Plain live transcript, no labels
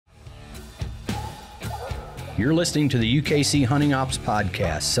You're listening to the UKC Hunting Ops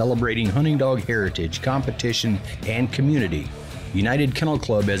Podcast, celebrating hunting dog heritage, competition, and community. United Kennel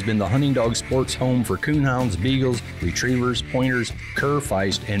Club has been the hunting dog sports home for coonhounds, beagles, retrievers, pointers, cur,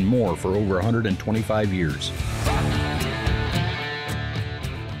 feist, and more for over 125 years.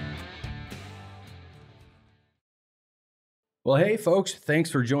 Well, hey, folks,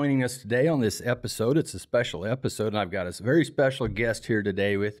 thanks for joining us today on this episode. It's a special episode, and I've got a very special guest here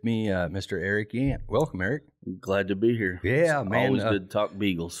today with me, Mr. Eric Yant. Welcome, Eric. Glad to be here. Yeah, it's man. Always good to talk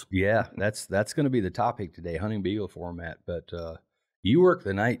beagles. Yeah, that's going to be the topic today, hunting beagle format. But you work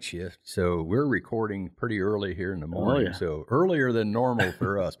the night shift, so we're recording pretty early here in the morning. Oh, yeah. So earlier than normal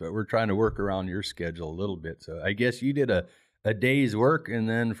for us, but we're trying to work around your schedule a little bit. So I guess you did a day's work, and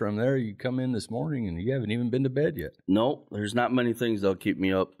then from there you come in this morning, and you haven't even been to bed yet. No, there's not many things that'll keep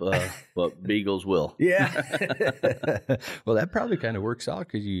me up, but beagles will. Yeah. Well, that probably kind of works out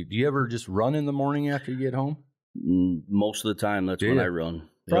because do you ever just run in the morning after you get home? Most of the time, that's when I run.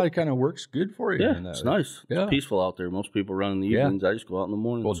 Probably kind of works good for you. Yeah, it's nice. Yeah. It's peaceful out there. Most people run in the evenings. I just go out in the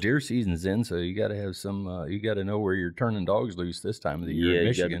mornings. Well, deer season's in, so you got to have some. You got to know where you're turning dogs loose this time of the year in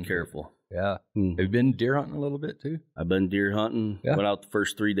Michigan. You got to be careful. Yeah. Have you been deer hunting a little bit too? I've been deer hunting. Yeah. Went out the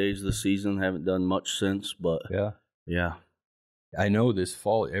first 3 days of the season. Haven't done much since, but yeah. I know this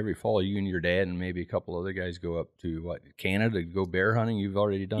fall, every fall, you and your dad and maybe a couple other guys go up to Canada to go bear hunting. You've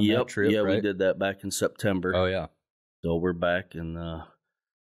already done that trip, right? Yeah, we did that back in September. Oh yeah. So we're back, and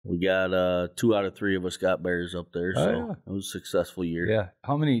we got 2 out of 3 of us got bears up there. So it was a successful year. Yeah.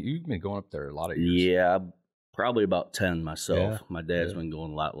 How many? You've been going up there a lot of years. Yeah, probably about 10 myself. Yeah. My dad's been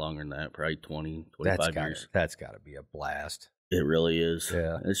going a lot longer than that, probably 20, 25 years. That's got to be a blast. It really is.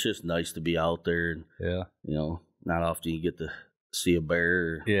 Yeah. It's just nice to be out there. And, yeah. You know, not often you get to see a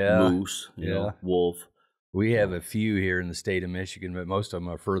bear or moose, you know, wolf. We have a few here in the state of Michigan, but most of them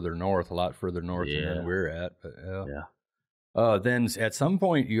are further north, a lot further north than we're at. But then at some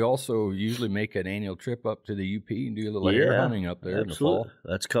point, you also usually make an annual trip up to the UP and do a little hare hunting up there in the fall.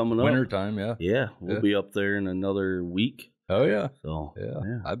 That's coming up. Wintertime, yeah. Yeah, we'll be up there in another week. Oh, yeah. So,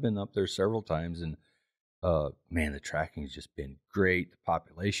 yeah. I've been up there several times, and man, the tracking's just been great. The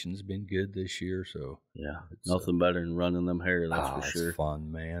population's been good this year, so nothing better than running them hare. That's for sure. It's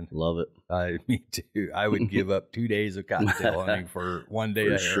fun, man. Love it. Me too. I would give up 2 days of cottontail hunting for 1 day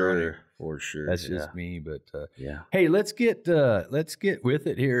of hare hunting. For sure. That's just me, but yeah. Hey, let's get with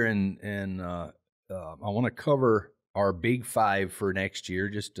it here, and I want to cover our big 5 for next year.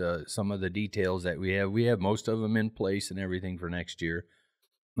 Just some of the details that we have. We have most of them in place and everything for next year.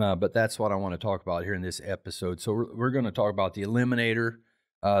 But that's what I want to talk about here in this episode. So we're going to talk about the Eliminator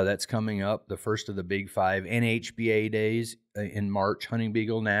that's coming up, the first of the big 5, NHBA Days in March, Hunting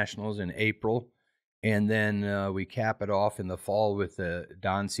Beagle Nationals in April, and then we cap it off in the fall with the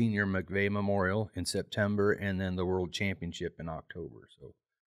Don Senior McVay Memorial in September, and then the World Championship in October. So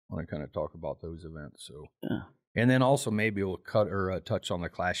I want to kind of talk about those events. So and then also maybe we'll touch on the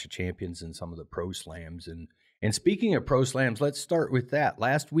Clash of Champions and some of the Pro Slams. And speaking of Pro Slams, let's start with that.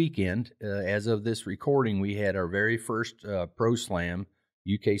 Last weekend, as of this recording, we had our very first Pro Slam,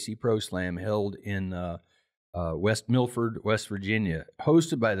 UKC Pro Slam, held in West Milford, West Virginia,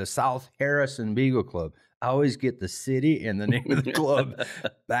 hosted by the South Harrison Beagle Club. I always get the city and the name of the club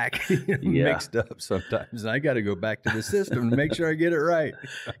back mixed up sometimes, and I got to go back to the system to make sure I get it right.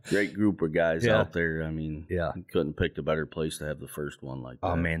 Great group of guys out there. I mean, you couldn't pick a better place to have the first one like that.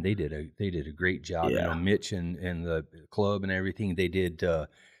 Oh man, they did a great job. You know, Mitch and the club and everything. They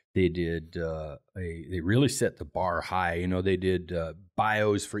really set the bar high. You know, they did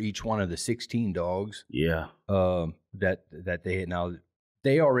bios for each one of the 16 dogs. Yeah. That they had. Now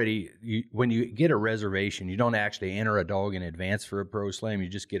they already, when you get a reservation, you don't actually enter a dog in advance for a Pro Slam. You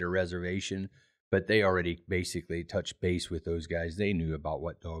just get a reservation. But they already basically touched base with those guys. They knew about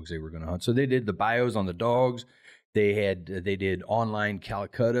what dogs they were going to hunt. So they did the bios on the dogs. They did online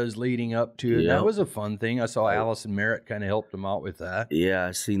Calcuttas leading up to it. Yep. That was a fun thing. I saw Allison Merritt kind of helped them out with that. Yeah,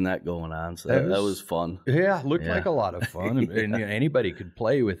 I seen that going on. So that was fun. Yeah, looked like a lot of fun. And you know, anybody could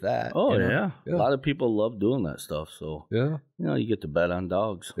play with that. Oh, yeah. A lot of people love doing that stuff. So, you know, you get to bet on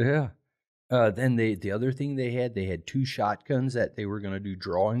dogs. Yeah. Then the other thing they had 2 shotguns that they were going to do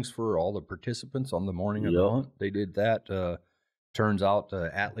drawings for all the participants on the morning of the hunt. They did that. Turns out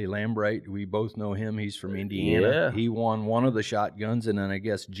Atlee Lambright, we both know him. He's from Indiana. Yeah. He won one of the shotguns, and then I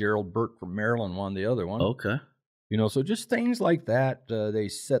guess Gerald Burke from Maryland won the other one. Okay. You know, so just things like that. They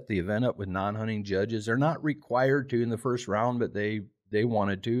set the event up with non-hunting judges. They're not required to in the first round, but they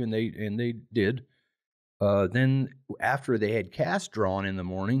wanted to, and they did. Then after they had cast drawn in the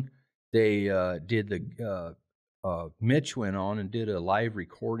morning, they did the Mitch went on and did a live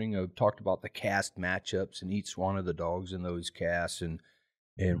recording of, talked about the cast matchups and each one of the dogs in those casts, and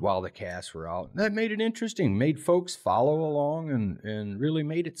while the casts were out. That made it interesting, made folks follow along, and really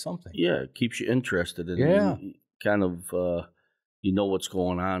made it something. Yeah, it keeps you interested in kind of, you know what's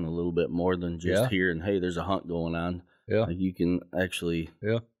going on a little bit more than just hearing, hey, there's a hunt going on. Yeah. Like you can actually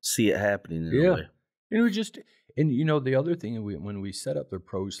see it happening in a way. And it was just, and you know, the other thing, when we set up the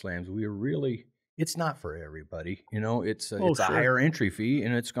pro slams, we were really, it's not for everybody. You know, it's a higher entry fee,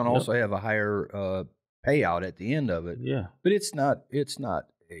 and it's going to also have a higher payout at the end of it. Yeah. But it's not,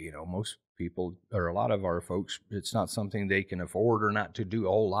 you know, most people, or a lot of our folks, it's not something they can afford, or not to do a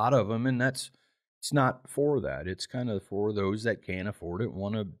whole lot of them. And it's not for that. It's kind of for those that can afford it,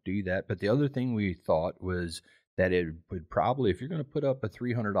 want to do that. But the other thing we thought was that it would probably, if you're going to put up a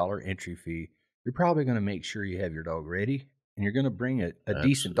 $300 entry fee, you're probably going to make sure you have your dog ready, and you're going to bring a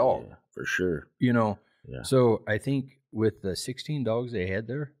decent dog. Yeah, for sure. You know, so I think with the 16 dogs they had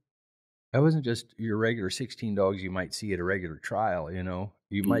there, that wasn't just your regular 16 dogs you might see at a regular trial. You know,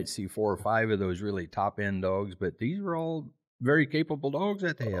 you might see 4 or 5 of those really top end dogs, but these were all very capable dogs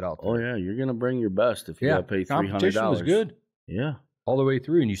that they had out there. Oh yeah, you're going to bring your best if you got to pay $300. Competition was good. Yeah. All the way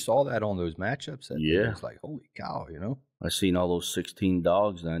through, and you saw that on those matchups. That day. It's like, holy cow, you know. I seen all those 16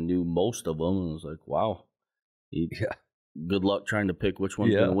 dogs, and I knew most of them, and I was like, wow. Good luck trying to pick which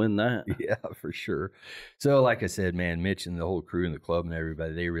one's going to win that. Yeah, for sure. So, like I said, man, Mitch and the whole crew and the club and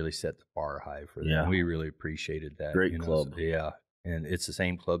everybody, they really set the bar high for them. We really appreciated that. Great club. So, and it's the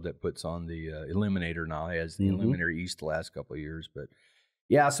same club that puts on the Eliminator now, as the Eliminator East the last couple of years. But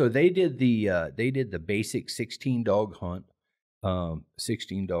so they did the basic 16 dog hunt.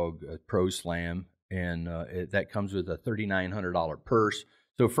 16 dog pro slam, and that comes with a $3,900 purse.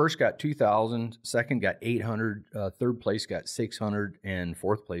 So first got $2,000, second got $800, third place got $600, and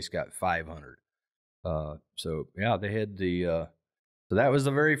fourth place got $500. So they had the so that was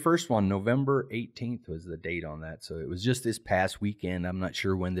the very first one. November 18th was the date on that. So it was just this past weekend. I'm not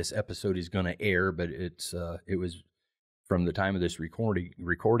sure when this episode is going to air, but it was from the time of this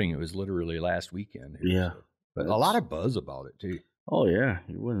recording. It was literally last weekend. Yeah. But a lot of buzz about it, too. Oh, yeah.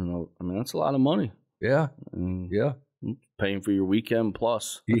 You wouldn't know. I mean, that's a lot of money. Yeah. I mean, paying for your weekend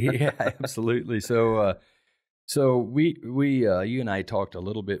plus. Yeah, absolutely. So we you and I talked a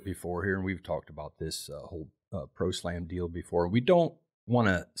little bit before here, and we've talked about this whole Pro Slam deal before. We don't want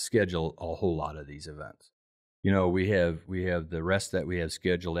to schedule a whole lot of these events. You know, we have the rest that we have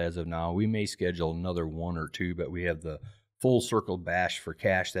scheduled as of now. We may schedule another 1 or 2, but we have the Full Circle Bash for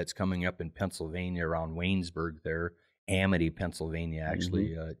Cash that's coming up in Pennsylvania, around Waynesburg there, Amity, Pennsylvania,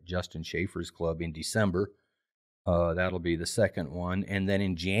 actually, Justin Schaefer's club in December. That'll be the second one. And then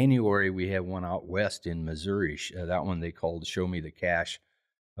in January, we have one out west in Missouri. That one they called Show Me the Cash,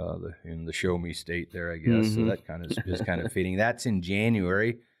 in the Show Me state there, I guess. So that kind of is kind of fitting. That's in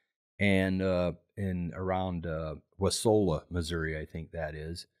January, and in around Wasola, Missouri, I think that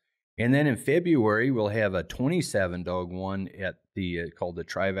is. And then in February, we'll have a 27-dog one at the called the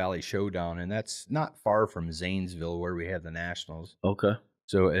Tri-Valley Showdown, and that's not far from Zanesville, where we have the Nationals. Okay.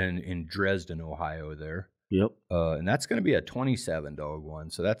 So in Dresden, Ohio there. Yep. And that's going to be a 27-dog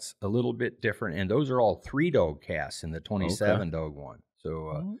one, so that's a little bit different. And those are all 3-dog casts in the 27-dog one. So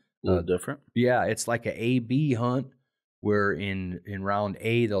a little different. Yeah, it's like an A-B hunt, where in round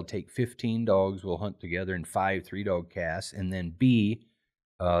A, they'll take 15 dogs, we'll hunt together in 5 3-dog casts, and then B,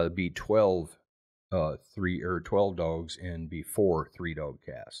 be 12 12 dogs and be 4 3-dog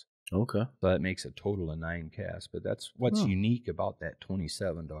casts. Okay. So that makes a total of 9 casts. But that's what's unique about that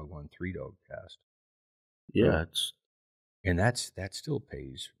 27-dog one 3-dog cast. Yeah, that still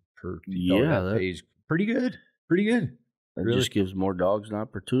pays per dog. Yeah, that pays pretty good. Pretty good. It really just gives more dogs an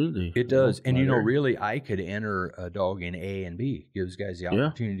opportunity. It does. And you know, really, I could enter a dog in A and B. Gives guys the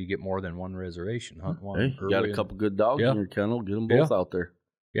opportunity to get more than one reservation. Hunt one. Hey, you got a couple good dogs in your kennel. Get them both out there.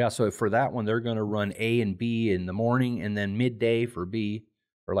 Yeah, so for that one, they're going to run A and B in the morning, and then midday for B,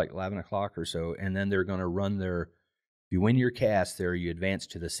 or like 11 o'clock or so. And then they're going to run if you win your cast there, you advance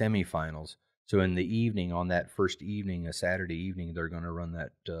to the semifinals. So in the evening, on that first evening, a Saturday evening, they're going to run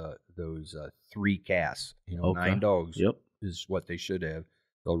those 3 casts. You know, 9 dogs is what they should have.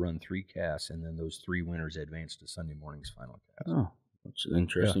 They'll run 3 casts, and then those 3 winners advance to Sunday morning's final cast. Oh, that's an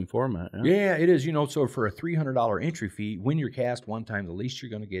interesting format. Yeah, it is. You know, so for a $300 entry fee, win your cast one time, the least you're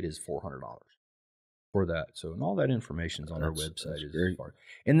going to get is $400 for that. So, and all that information's on our website.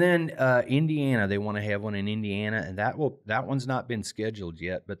 And then Indiana, they want to have one in Indiana, and that one's not been scheduled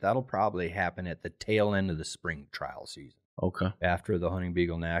yet, but that'll probably happen at the tail end of the spring trial season. Okay. After the Hunting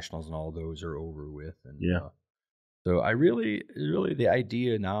Beagle Nationals and all those are over with. And, So I really the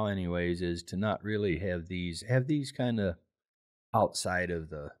idea now, anyways, is to not really have these kind of outside of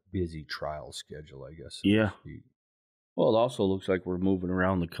the busy trial schedule, I guess. Yeah. Well, it also looks like we're moving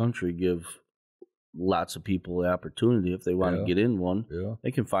around the country, give lots of people the opportunity if they want to get in one. Yeah.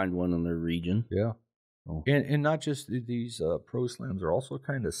 They can find one in their region. Yeah. Oh. And not just these pro slams are also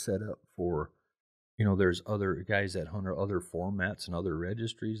kind of set up for, there's other guys that hunt other formats and other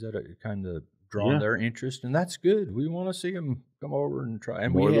registries that are kind of drawing their interest, and that's good. We want to see them come over and try.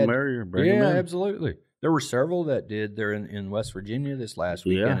 And more the merrier. Bring them in. Absolutely. There were several that did there in West Virginia this last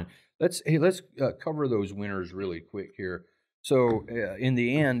weekend. Yeah. Let's cover those winners really quick here. So in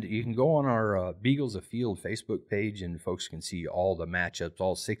the end, you can go on our Beagles Afield Facebook page, and folks can see all the matchups,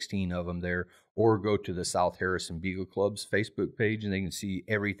 all 16 of them there, or go to the South Harrison Beagle Club's Facebook page, and they can see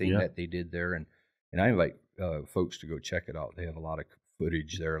everything that they did there. And I invite folks to go check it out. They have a lot of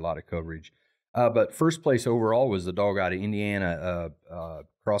footage there, a lot of coverage. But first place overall was the dog out of Indiana,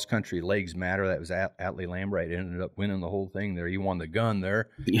 Cross Country Legs Matter. That was Atlee Lambright. Ended up winning the whole thing there. He won the gun there.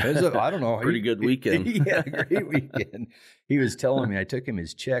 I don't know. Pretty good weekend. Yeah, great weekend. He was telling me, I took him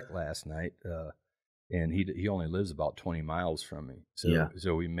his check last night, and he only lives about 20 miles from me.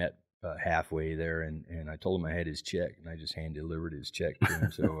 So we met halfway there, and I told him I had his check, and I just hand-delivered his check to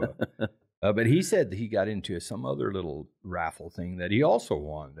him. So but he said that he got into some other little raffle thing that he also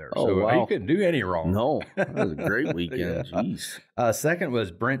won there. Oh, so wow. he couldn't do any wrong. No, that was a great weekend. Jeez. Second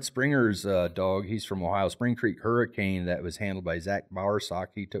was Brent Springer's dog. He's from Ohio, Spring Creek Hurricane. That was handled by Zach Bowersock.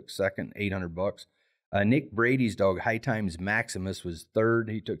 He took second, $800. Nick Brady's dog, High Times Maximus, was third.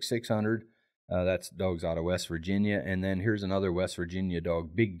 He took $600. That's dogs out of West Virginia. And then here's another West Virginia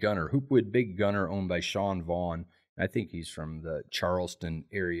dog, Big Gunner, Hoopwood Big Gunner, owned by Sean Vaughn. I think he's from the Charleston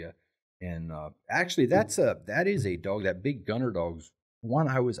area. And actually, that is a dog. That Big Gunner dog's one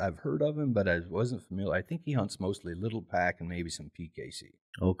I've heard of him, but I wasn't familiar. I think he hunts mostly little pack and maybe some PKC.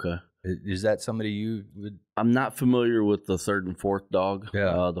 Okay. Is that somebody you would? I'm not familiar with the third and fourth dog.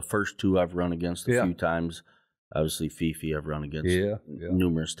 Yeah. The first two I've run against a few times. Obviously, Fifi I've run against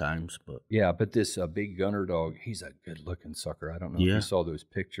numerous times. But this Big Gunner dog, he's a good-looking sucker. I don't know if you saw those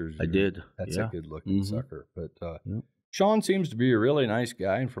pictures. I did. That's a good-looking sucker. But Sean seems to be a really nice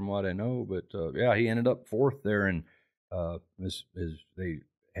guy, from what I know. But he ended up fourth there, and they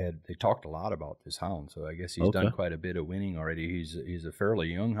talked a lot about this hound. So I guess he's done quite a bit of winning already. He's a fairly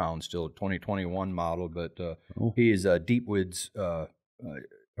young hound, still a 2021 model, but he is Deepwoods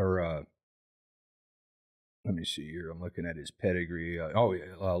let me see here. I'm looking at his pedigree.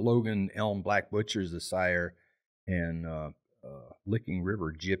 Logan Elm Black Butcher's the sire, and Licking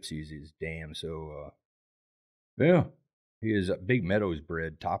River Gypsy's his dam. So he is Big Meadows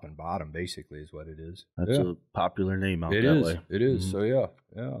bred, top and bottom, basically, is what it is. That's a popular name out that way. It is.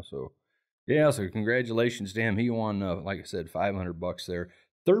 Mm-hmm. So congratulations to him. He won, like I said, $500 there.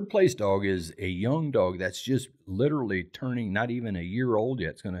 Third place dog is a young dog that's just literally turning not even a year old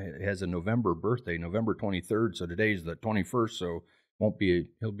yet. It has a November birthday, November 23rd. So today's the 21st. So he'll be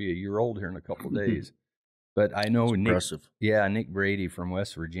a year old here in a couple of days. But I know Nick Brady from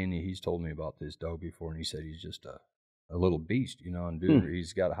West Virginia. He's told me about this dog before, and he said he's just a little beast, and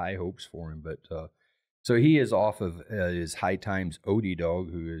he's got high hopes for him. But so he is off of his High Times Odie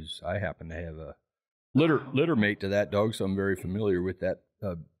dog, I happen to have a litter mate to that dog, so I'm very familiar with that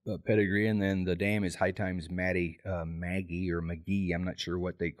pedigree. And then the dam is High Times Maggie or McGee. I'm not sure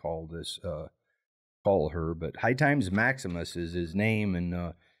what they call her, but High Times Maximus is his name,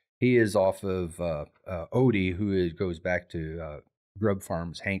 and he is off of Odie, who goes back to Grub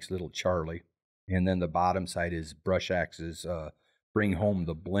Farms Hank's Little Charlie. And then the bottom side is Brush Axe's Bring Home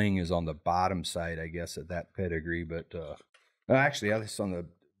the Bling is on the bottom side, I guess, of that pedigree. But actually, it's on the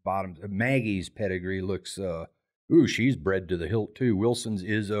bottom. Maggie's pedigree looks, she's bred to the hilt too. Wilson's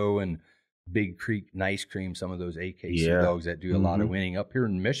Izzo and Big Creek Nice Cream, some of those AKC dogs that do a lot of winning up here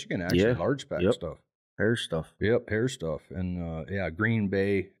in Michigan, actually, large pack stuff. Hair stuff. Yep, hair stuff. And Green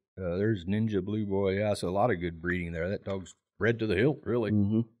Bay, there's Ninja Blue Boy. Yeah, so a lot of good breeding there. That dog's bred to the hilt, really.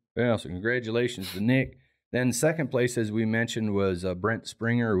 Mm-hmm. Yeah, so congratulations to Nick. Then second place, as we mentioned, was Brent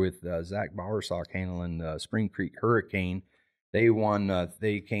Springer with Zach Bowersock handling Spring Creek Hurricane. They won.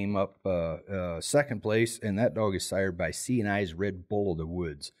 They came up second place, and that dog is sired by C&I's Red Bull of the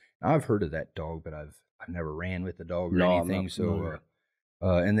Woods. Now, I've heard of that dog, but I've never ran with the dog or anything. So,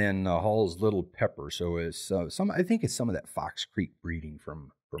 and then Hall's Little Pepper. So it's I think it's some of that Fox Creek breeding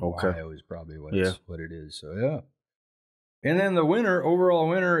from Ohio is probably what it is. So yeah. And then the overall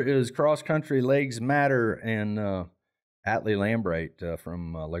winner is Cross Country Legs Matter and Atlee Lambright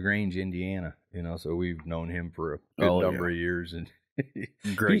from LaGrange, Indiana. So we've known him for a good number of years, and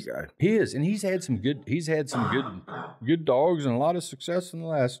Great guy. He is, and he's had some good dogs and a lot of success in the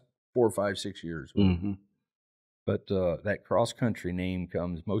last 4, 5, 6 years. Mm-hmm. But that cross country name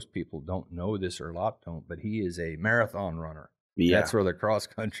comes. Most people don't know this, or a lot don't. But he is a marathon runner. Yeah, that's where the cross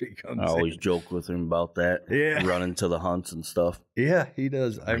country comes. I always joke with him about that. Yeah, running to the hunts and stuff. Yeah, he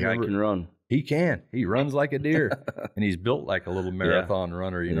does. I can run. He can. He runs like a deer, and he's built like a little marathon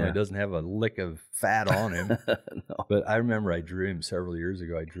runner. You know, he doesn't have a lick of fat on him. No. But I remember I drew him several years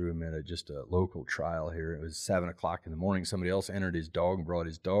ago. I drew him at just a local trial here. It was 7 o'clock in the morning. Somebody else entered his dog and brought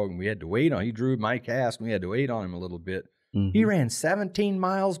his dog, and we had to wait on. He drew my cast, and we had to wait on him a little bit. Mm-hmm. He ran 17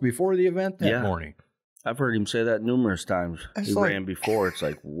 miles before the event that morning. I've heard him say that numerous times. He ran before. It's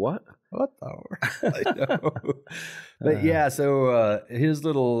like, what? What the? I know. But yeah, so his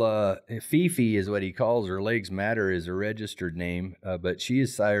little Fifi is what he calls her. Legs Matter is a registered name, but she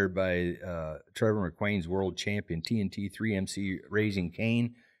is sired by Trevor McQuain's world champion TNT 3MC Raising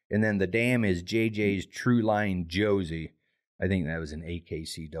Cane. And then the dam is JJ's True Line Josie. I think that was an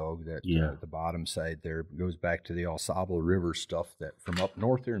AKC dog that the bottom side there goes back to the Ausable River stuff that from up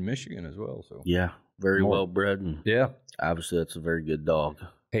north there in Michigan as well. So yeah, very well bred, and obviously that's a very good dog.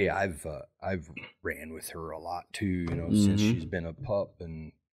 Hey, I've ran with her a lot too, you know, since she's been a pup,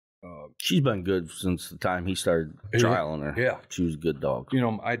 and she's been good since the time he started trialing her. Yeah, she was a good dog. You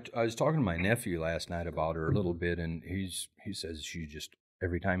know, I was talking to my nephew last night about her a little bit, and he says she just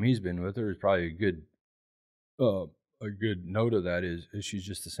every time he's been with her is probably a good note of that is she's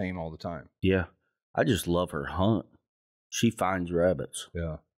just the same all the time. Yeah, I just love her hunt. She finds rabbits.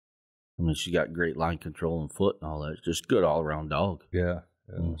 Yeah, I mean, she got great line control and foot and all that. It's just good all around dog. Yeah.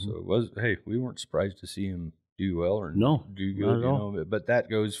 So it was. Hey, we weren't surprised to see him do well or do good. You know, but that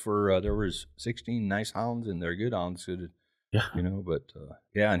goes for there was 16 nice hounds and they're good hounds. So you know, but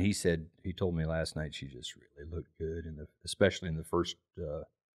and he told me last night she just really looked good, especially in the first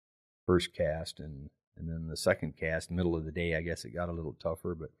cast and then the second cast, middle of the day. I guess it got a little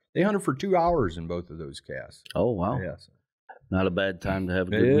tougher, but they hunted for 2 hours in both of those casts. Oh wow! Yeah. So. Not a bad time to have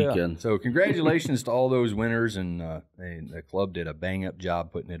a good weekend. So congratulations to all those winners, and the club did a bang-up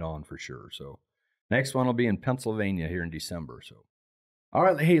job putting it on for sure. So next one will be in Pennsylvania here in December. So, all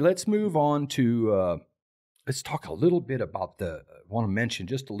right, hey, let's move on to let's talk a little bit about want to mention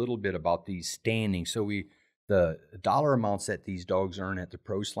just a little bit about these standings. So the dollar amounts that these dogs earn at the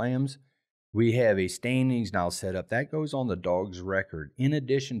Pro Slams, we have a standings now set up. That goes on the dog's record, in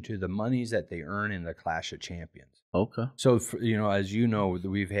addition to the monies that they earn in the Clash of Champions. Okay. So, you know, as you know,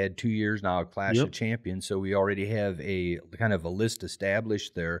 we've had 2 years now of Clash of Champions, so we already have a kind of a list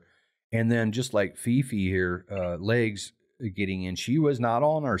established there. And then just like Fifi here, Legs getting in, she was not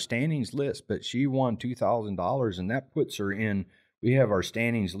on our standings list, but she won $2,000, and that puts her in. We have our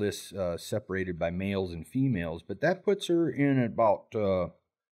standings list separated by males and females, but that puts her in about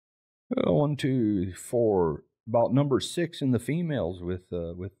 1, 2, 4, about number 6 in the females with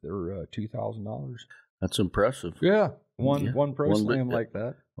their $2,000. That's impressive. Yeah, one Pro Slam like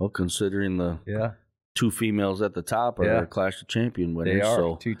that. Well, considering the 2 females at the top are a Clash of Champion winners. They are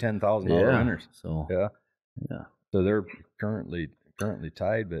so 2 $10,000 winners. So So they're currently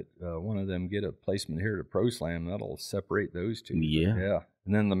tied, but one of them get a placement here to Pro Slam. That'll separate those two. Yeah.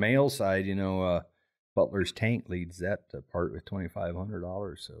 And then the male side, you know, Butler's Tank leads that part with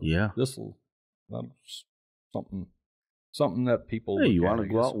 $2,500. So this will something that people. Hey, you want to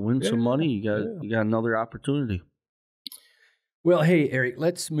go out and win some money? You got another opportunity. Well, hey, Eric,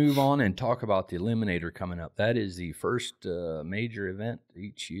 let's move on and talk about the Eliminator coming up. That is the first major event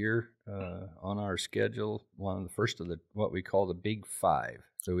each year on our schedule. One of the first of what we call the Big Five.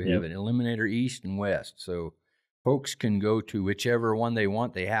 So we have an Eliminator East and West. So folks can go to whichever one they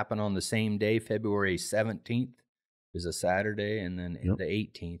want. They happen on the same day. February 17th is a Saturday, and then the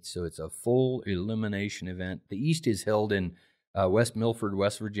 18th. So it's a full elimination event. The East is held in West Milford,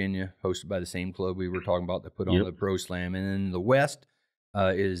 West Virginia, hosted by the same club we were talking about that put on the Pro Slam. And then the West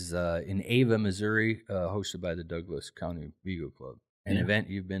is in Ava, Missouri, hosted by the Douglas County Beagle Club. An event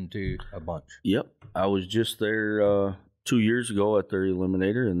you've been to a bunch. Yep. I was just there 2 years ago at their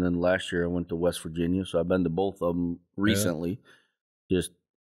Eliminator, and then last year I went to West Virginia. So I've been to both of them recently. Just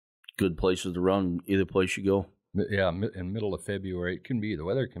good places to run, either place you go. Yeah, in middle of February, the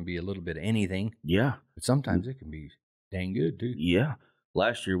weather can be a little bit of anything. Yeah. But sometimes it can be dang good, too. Yeah.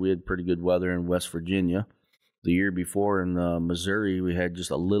 Last year we had pretty good weather in West Virginia. The year before in Missouri, we had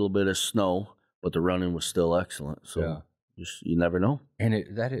just a little bit of snow, but the running was still excellent. So you never know. And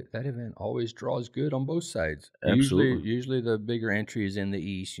that event always draws good on both sides. Absolutely. Usually the bigger entry is in the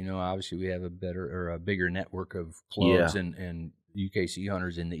East. You know, obviously we have a bigger network of clubs and UKC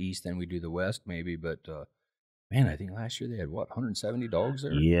hunters in the East than we do the West, maybe, but Man, I think last year they had, what, 170 dogs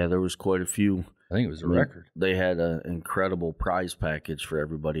there? Yeah, there was quite a few. I think it was a record. They had an incredible prize package for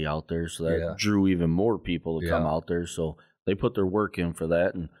everybody out there, so that drew even more people to come out there. So they put their work in for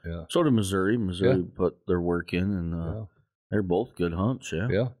that, and so did Missouri. Missouri put their work in, and they're both good hunts.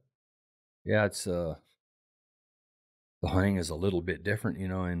 Yeah. It's the hunting is a little bit different, you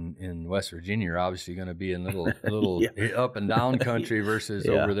know. In West Virginia, you're obviously going to be in little up and down country versus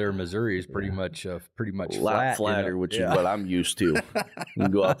over there. Missouri is pretty much flat, flatter, you know? Which is what I'm used to. You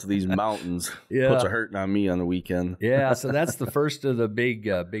go out to these mountains, puts a hurting on me on the weekend. So that's the first of the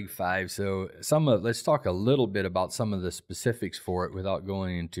big five. So let's talk a little bit about some of the specifics for it without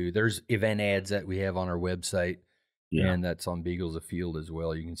going into. There's event ads that we have on our website. And that's on Beagles Afield as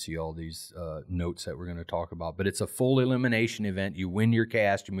well. You can see all these notes that we're going to talk about. But it's a full elimination event. You win your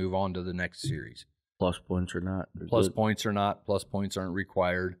cast, you move on to the next series. Plus points or not. Plus points or not. Plus points aren't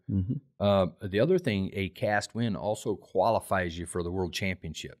required. The other thing, a cast win also qualifies you for the World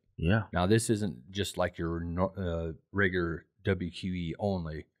Championship. Now, this isn't just like your regular WQE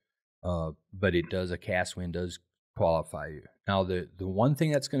only, but a cast win does qualify you. Now, the one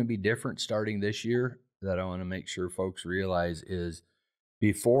thing that's going to be different starting this year that I want to make sure folks realize is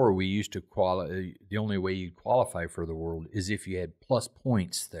before we used to the only way you'd qualify for the world is if you had plus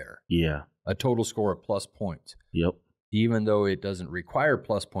points there. A total score of plus points. Even though it doesn't require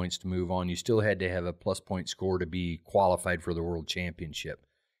plus points to move on, you still had to have a plus point score to be qualified for the World Championship.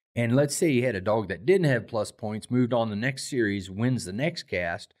 And let's say you had a dog that didn't have plus points, moved on the next series, wins the next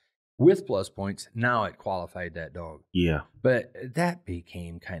cast with plus points, now it qualified that dog. But that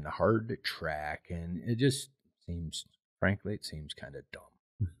became kind of hard to track, and it just seems kind of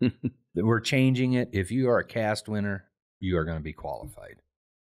dumb. We're changing it. If you are a cast winner, you are going to be qualified.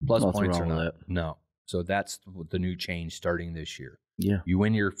 Plus points or not. No. So that's the new change starting this year. You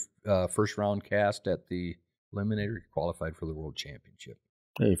win your first round cast at the Eliminator, you're qualified for the World Championship.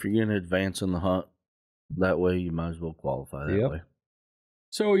 Hey, if you're going to advance in the hunt that way, you might as well qualify that way.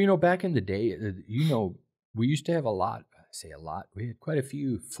 So, you know, back in the day, you know, we used to have we had quite a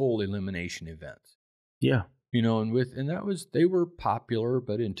few full elimination events. You know, they were popular,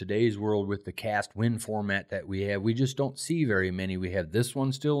 but in today's world with the cast win format that we have, we just don't see very many. We have this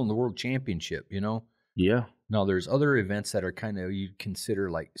one still in the World Championship, you know? Now, there's other events that are kind of, you'd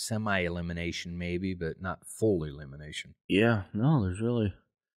consider like semi-elimination maybe, but not full elimination. No, there's really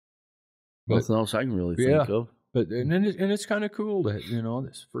nothing else I can really think of. But and it's kind of cool that, you know,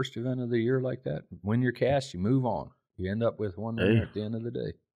 this first event of the year like that, win your cast, you move on. You end up with one winner at the end of the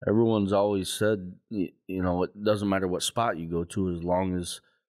day. Everyone's always said, you know, it doesn't matter what spot you go to as long as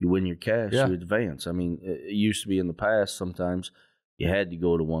you win your cast, you advance. I mean, it used to be in the past sometimes you had to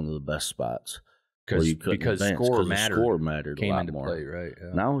go to one of the best spots because score mattered came a lot into more. Play, right?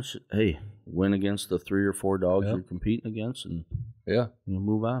 Now it's win against the 3 or 4 dogs you're competing against, and you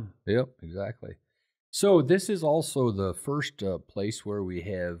move on. Exactly. So this is also the first place where we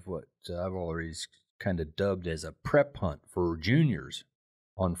have what I've always kind of dubbed as a prep hunt for juniors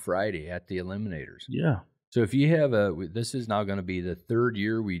on Friday at the Eliminators. So if you have this is now going to be the third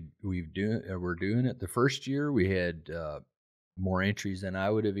year we're doing it. The first year we had more entries than I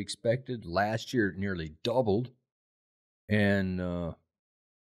would have expected. Last year it nearly doubled, and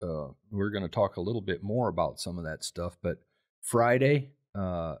we're going to talk a little bit more about some of that stuff. But Friday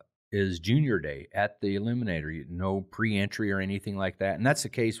is Junior Day at the Eliminator. No pre-entry or anything like that. And that's the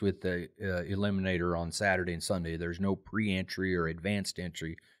case with the Eliminator on Saturday and Sunday. There's no pre-entry or advanced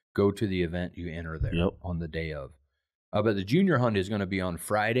entry. Go to the event, you enter there on the day of. But the Junior Hunt is going to be on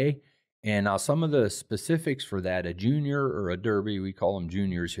Friday. And now some of the specifics for that, a junior or a derby, we call them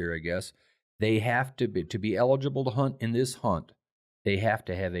juniors here, I guess, they have to be eligible to hunt in this hunt. They have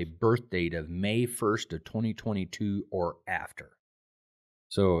to have a birth date of May 1st of 2022 or after.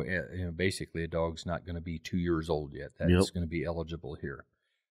 So, you know, basically a dog's not going to be 2 years old yet. That's going to be eligible here.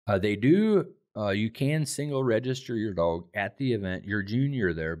 You can single register your dog at the event, your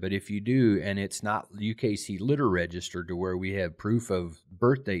junior there, but if you do, and it's not UKC litter registered to where we have proof of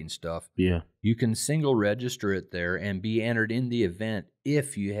birth date and stuff, you can single register it there and be entered in the event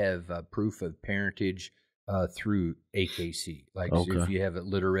if you have proof of parentage through AKC. Like if you have it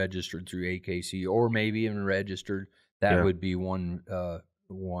litter registered through AKC or maybe even registered, that would be one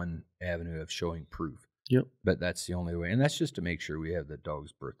avenue of showing proof. But that's the only way. And that's just to make sure we have the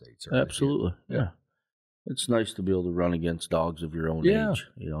dog's birth dates. Absolutely. It's nice to be able to run against dogs of your own age.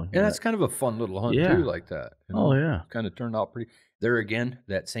 You know, and that's kind of a fun little hunt too, like that. You know? Kind of turned out pretty. There again,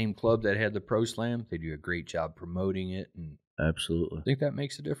 that same club that had the Pro Slam, they do a great job promoting it. And absolutely. I think that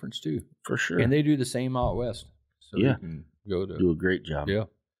makes a difference too. For sure. And they do the same out west. So you can go to do a great job.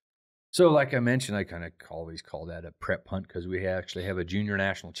 So, like I mentioned, I kind of always call that a prep hunt because we actually have a junior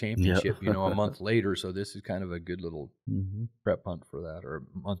national championship, Yep. a month later. So this is kind of a good little prep hunt for that, or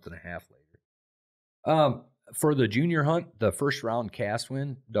a month and a half later. For the junior hunt, the first round cast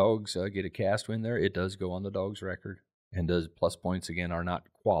win, dogs get a cast win there. It does go on the dog's record, and does plus points again are not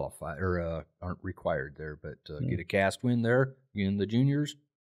qualified or aren't required there, but get a cast win there in the juniors,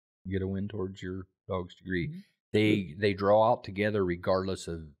 get a win towards your dog's degree. They draw out together regardless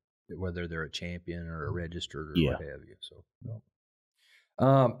of whether they're a champion or a registered or what have you. So,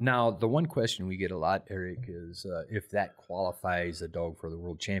 now the one question we get a lot, Eric, is if that qualifies a dog for the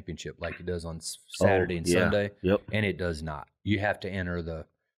World Championship, like it does on Saturday and Sunday, and it does not. You have to enter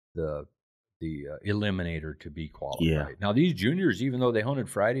the Eliminator to be qualified. Yeah. Now these juniors, even though they hunted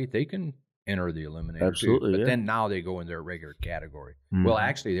Friday, they can enter the Eliminator. Absolutely, too. But then now they go in their regular category. Well,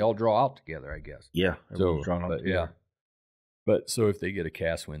 actually, they all draw out together, I guess. Yeah. So, drawn out together. But so if they get a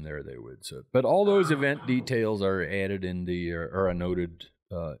cast win there, they would. So, but all those event details are added in the are noted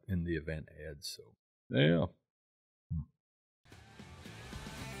in the event ads. So yeah.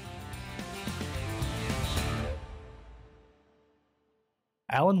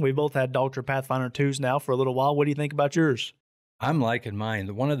 Alan, we both had Dogtra Pathfinder 2s now for a little while. What do you think about yours? I'm liking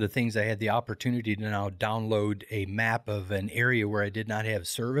mine. One of the things I had the opportunity to now download a map of an area where I did not have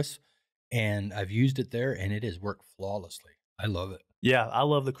service, and I've used it there, and it has worked flawlessly. I love it. Yeah, I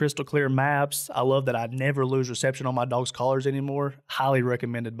love the crystal clear maps. I love that I never lose reception on my dog's collars anymore. Highly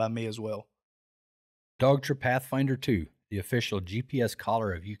recommended by me as well. Dogtra Pathfinder 2, the official GPS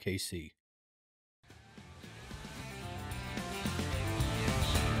collar of UKC.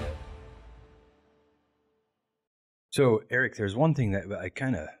 So, Eric, there's one thing that I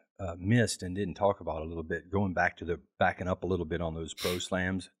kind of missed and didn't talk about a little bit. Backing up a little bit on those pro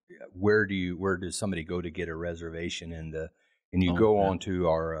slams. Where does somebody go to get a reservation? And you go onto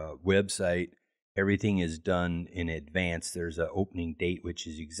our website. Everything is done in advance. There's an opening date, which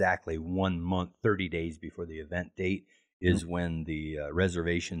is exactly 1 month, 30 days before the event date is when the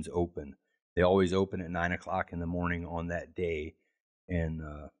reservations open. They always open at 9 o'clock in the morning on that day, and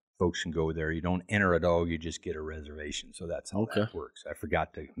folks can go there. You don't enter a dog, you just get a reservation. So that's how that works. I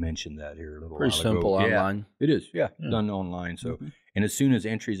forgot to mention that here a little while ago. Pretty simple online. It is, done online. So, and as soon as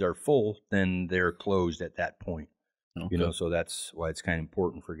entries are full, then they're closed at that point. So that's why it's kind of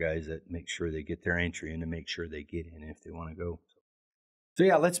important for guys that make sure they get their entry and to make sure they get in if they want to go. So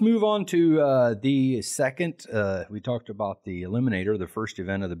yeah, let's move on to the second. We talked about the Eliminator, the first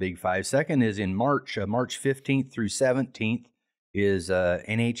event of the Big Five. Second is in March, March 15th through 17th is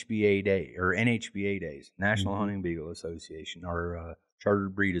NHBA Day or NHBA Days, National Hunting Beagle Association, our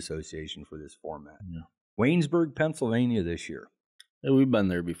chartered breed association for this format. Yeah. Waynesburg, Pennsylvania this year. Hey, we've been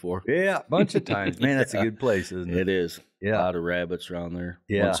there before. Yeah, a bunch of times. Man, that's a good place, isn't it? It is. Yeah. A lot of rabbits around there.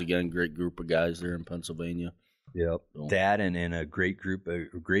 Yeah. Once again, great group of guys there in Pennsylvania. Yep. So. That and a great group, a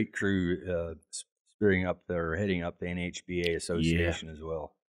great crew heading up the NHBA Association as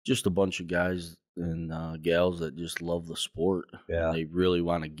well. Just a bunch of guys and gals that just love the sport. Yeah. And they really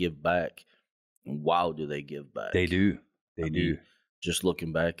want to give back. And wow, do they give back. They do. They do. Just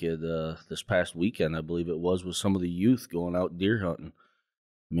looking back at this past weekend, I believe it was, with some of the youth going out deer hunting.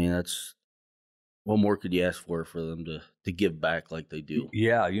 I mean, that's what more could you ask for them to give back like they do?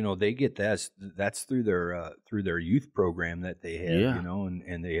 Yeah, they get that's through their youth program that they have,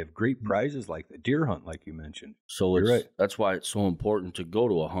 and they have great prizes like the deer hunt, like you mentioned. So that's why it's so important to go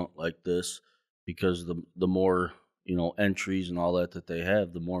to a hunt like this, because the more entries and all that they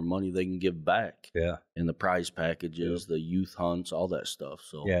have, the more money they can give back. Yeah. And the prize packages, the youth hunts, all that stuff.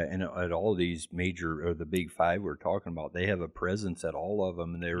 So yeah, and at all these major or the Big Five we're talking about, they have a presence at all of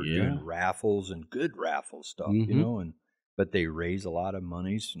them, and they're doing raffles and good raffle stuff, but they raise a lot of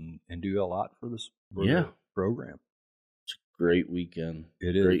monies and do a lot for the program. It's a great weekend.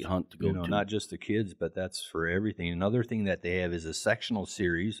 It is. Great hunt to go to. Not just the kids, but that's for everything. Another thing that they have is a sectional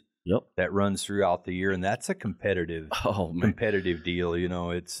series. Yep. That runs throughout the year, and that's a competitive deal.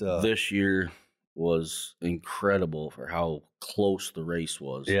 It's this year was incredible for how close the race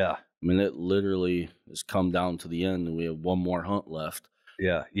was. Yeah. I mean, it literally has come down to the end, and we have one more hunt left.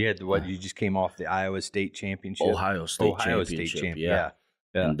 Yeah. You had you just came off the Iowa State Championship. Ohio State Championship. Yeah.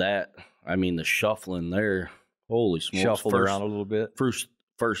 And that, I mean, the shuffling there, holy smokes. Shuffled around a little bit. First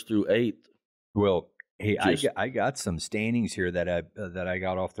through eighth. Well, hey, I got some standings here that I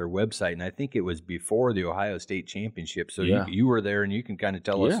got off their website, and I think it was before the Ohio State Championship. So you were there, and you can kind of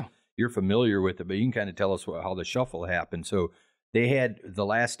tell us. You're familiar with it, but you can kind of tell us how the shuffle happened. So they had the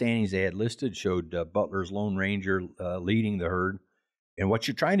last standings they had listed showed Butler's Lone Ranger leading the herd, And what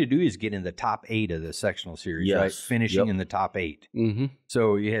you're trying to do is get in the top 8 of the sectional series, right? Finishing in the top 8. Mm-hmm.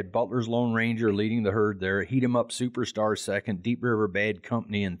 So you had Butler's Lone Ranger leading the herd there, Heat 'em Up Superstar second, Deep River Bad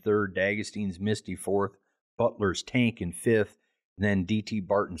Company in third, D'Agostini's Misty fourth, Butler's Tank in fifth, and then DT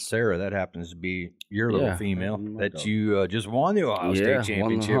Barton Sarah. That happens to be your little female that you just won the Ohio State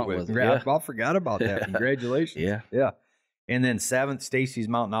Championship with. I forgot about that. Congratulations. Yeah. And then 7th, Stacy's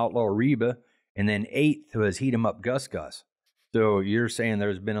Mountain Outlaw Reba, and then 8th was Heat 'em Up Gus Gus. So you're saying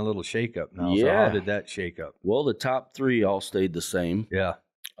there's been a little shakeup now. So how did that shake up? Well, the top 3 all stayed the same. Yeah.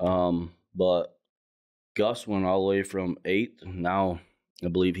 But Gus went all the way from 8th. Now I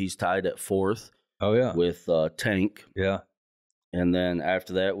believe he's tied at 4th. Oh, yeah. With Tank. Yeah. And then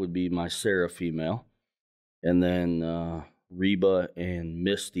after that would be my Sarah female. And then Reba and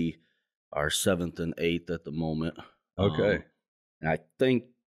Misty are 7th and 8th at the moment. Okay. And I think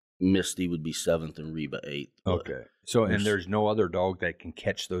Misty would be 7th and Reba 8th. Okay. So, and there's no other dog that can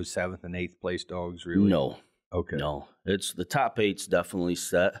catch those 7th and 8th place dogs, really? No. Okay. No. It's the top 8's definitely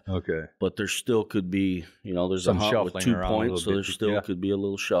set. Okay. But there still could be, there's some a hunt with 2 points, so there still could be a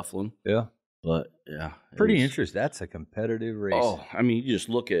little shuffling. Yeah. But, yeah. Pretty interesting. That's a competitive race. Oh, I mean, you just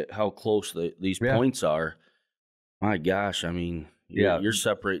look at how close these points are. My gosh, I mean, you're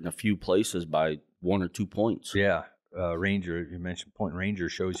separating a few places by 1 or 2 points. Yeah. Ranger, you mentioned Point Ranger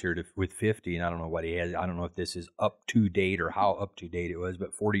shows here with 50, and I don't know what he has. I don't know if this is up to date or how up to date it was,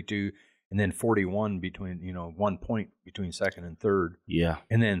 but 42 and then 41 between, 1 point between second and third. Yeah.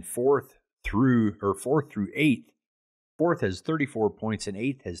 And then fourth through 8th. Fourth has 34 points and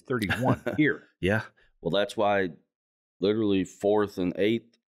 8th has 31 here. Yeah. Well, that's why literally 4th and 8th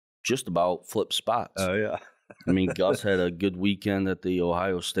just about flip spots. Oh, yeah. I mean, Gus had a good weekend at the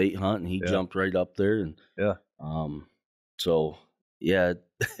Ohio State hunt, and he jumped right up there. And so, yeah,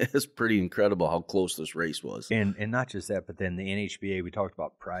 it's pretty incredible how close this race was. And not just that, but then the NHBA, we talked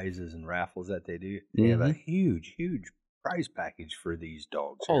about prizes and raffles that they do. They have a huge, huge prize package for these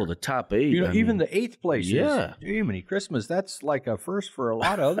dogs. Oh, the top 8. Even the 8th place. Yeah. Jiminy Christmas. That's like a first for a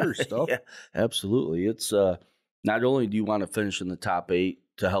lot of other stuff. Yeah, absolutely. It's not only do you want to finish in the top 8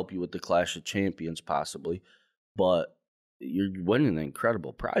 to help you with the Clash of Champions possibly, but you're winning an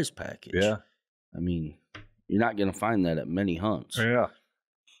incredible prize package. Yeah. I mean, you're not going to find that at many hunts. Yeah.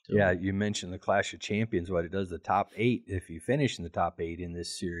 So, yeah, you mentioned the Clash of Champions, what it does, the top 8. If you finish in the top 8 in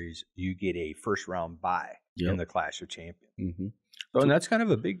this series, you get a first round bye in the Clash of Champions. Mm-hmm. So, and that's kind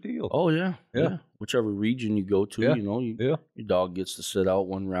of a big deal. Oh, yeah. Whichever region you go to, your dog gets to sit out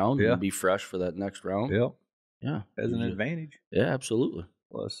 1 round and be fresh for that next round. Yeah. Yeah. As an advantage. Yeah, absolutely.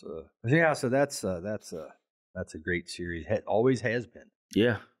 Plus, so that's a great series. Always has been.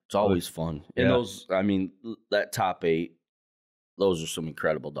 Yeah. It's always fun. And those, I mean, that top 8, those are some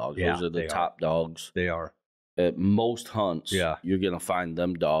incredible dogs. Yeah, those are the top dogs. They are. At most hunts, you're going to find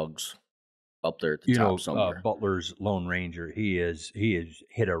them dogs up there at the top somewhere. Butler's Lone Ranger, he has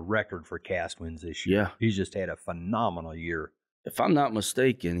hit a record for cast wins this year. Yeah. He's just had a phenomenal year. If I'm not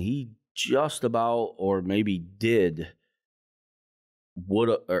mistaken, he just about, or maybe did,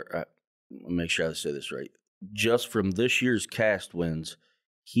 let me make sure I say this right. Just from this year's cast wins,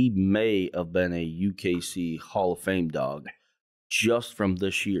 he may have been a UKC Hall of Fame dog just from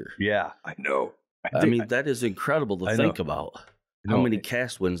this year. Yeah, I know. I mean, that is incredible to think about. How many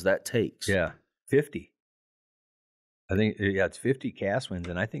cast wins that takes. Yeah, 50. I think, it's 50 cast wins,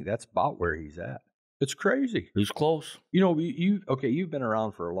 and I think that's about where he's at. It's crazy. He's close. You've been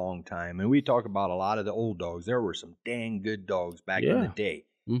around for a long time, and we talk about a lot of the old dogs. There were some dang good dogs back in the day.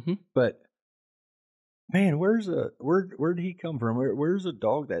 Mm-hmm. But man, where'd he come from? Where's a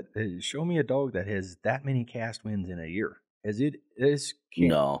dog show me a dog that has that many cast wins in a year?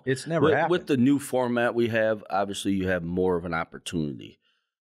 No, it's never happened. With the new format we have, obviously you have more of an opportunity,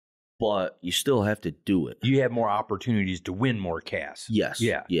 but you still have to do it. You have more opportunities to win more casts. Yes.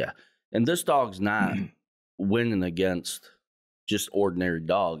 Yeah. And this dog's not winning against just ordinary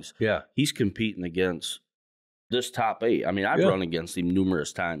dogs. Yeah. He's competing against this top 8. I mean, I've run against him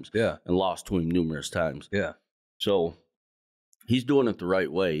numerous times and lost to him numerous times. Yeah. So he's doing it the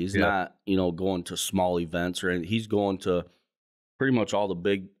right way. He's not, going to small events or anything. He's going to pretty much all the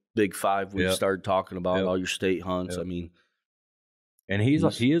big 5 we started talking about, all your state hunts. I mean, and he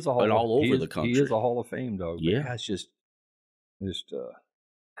is a all over the country. He is a Hall of Fame dog. Yeah. That's just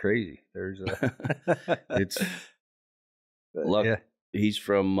crazy. There's he's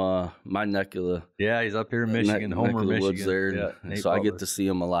from my neck of the he's up here in Michigan, Homer, Michigan. Woods there, so I get to see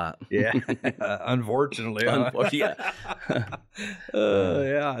him a lot. Yeah, unfortunately. And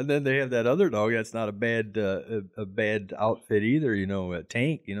then they have that other dog. That's not a bad outfit either. A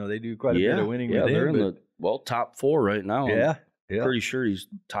Tank. They do quite a bit of winning with him. They're in the top 4 right now. pretty sure he's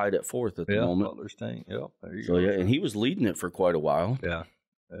tied at 4th at the moment. Butler's tank. Yep. There you So go. yeah, and he was leading it for quite a while. Yeah.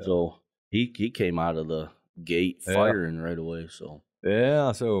 So he came out of the gate firing right away. So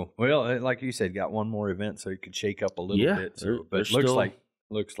yeah. So well, like you said, got one more event, so he could shake up a little bit. So, but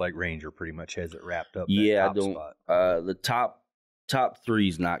looks like Ranger pretty much has it wrapped up. Yeah, I don't. Spot. The top 3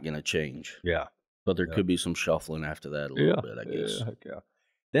 is not going to change. Yeah. But there could be some shuffling after that a little bit, I guess. Yeah.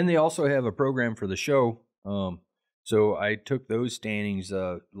 Then they also have a program for the show. So I took those standings.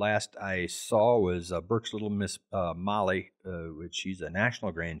 Last I saw was Burke's little Miss Molly, which she's a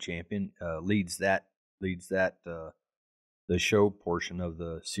national grand champion. Leads that the show portion of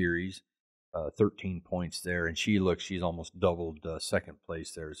the series. 13 points there, and she's almost doubled second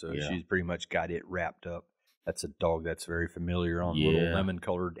place there. So she's pretty much got it wrapped up. That's a dog that's very familiar on little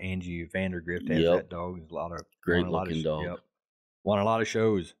lemon-colored Angie Vandergrift has that dog. There's a lot of great-looking dog. Yep. Won a lot of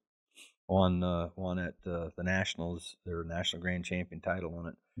shows. Won at the Nationals, their national grand champion title on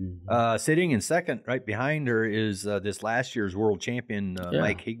it. Mm-hmm. Sitting in second, right behind her, is this last year's world champion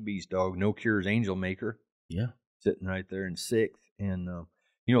Mike Higbee's dog, No Cure's Angel Maker. Yeah, sitting right there in 6th. And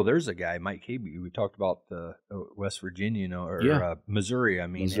there's a guy, Mike Higbee. We talked about West Virginia, or Missouri. I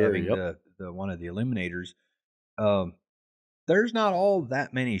mean, having the one of the Eliminators. There's not all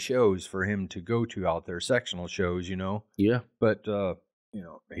that many shows for him to go to out there, sectional shows, Yeah. But,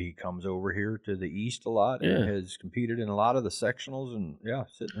 he comes over here to the East a lot and has competed in a lot of the sectionals and,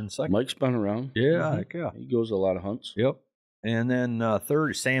 sitting in second. Mike's been around. Yeah, heck yeah. He goes a lot of hunts. Yep. And then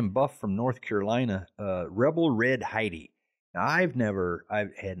third, Sam Buff from North Carolina, Rebel Red Heidi. Now, I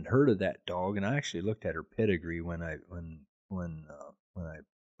hadn't heard of that dog, and I actually looked at her pedigree when I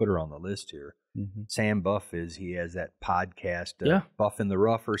put her on the list here. Mm-hmm. Sam Buff he has that podcast, Buff in the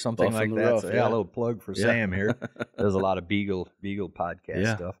Rough or something Buff like that. Rough, so a little plug for Sam here. Does a lot of Beagle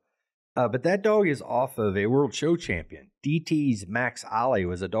podcast stuff. But that dog is off of a world show champion. DT's Max Ollie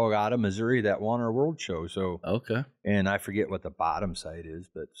was a dog out of Missouri that won our world show. So and I forget what the bottom side is,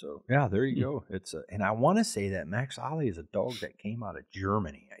 but so there you go. It's and I want to say that Max Ollie is a dog that came out of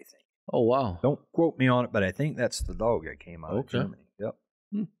Germany, I think. Oh wow! Don't quote me on it, but I think that's the dog that came out of Germany. Yep.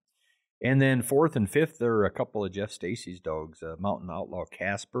 And then 4th and 5th, there are a couple of Jeff Stacy's dogs, Mountain Outlaw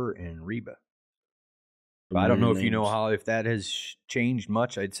Casper and Reba. I don't know if you know if that has changed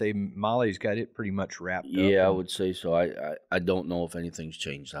much. I'd say Molly's got it pretty much wrapped up. Yeah, I would say so. I don't know if anything's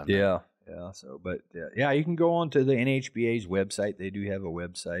changed on that. Yeah. So, but you can go on to the NHBA's website. They do have a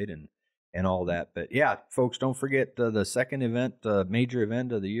website and all that. But folks, don't forget the second event, major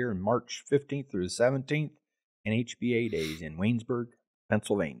event of the year, on March 15th through the 17th, NHBA Days in Waynesburg,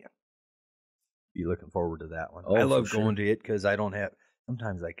 Pennsylvania. Be looking forward to that one. I love going to it because I don't have.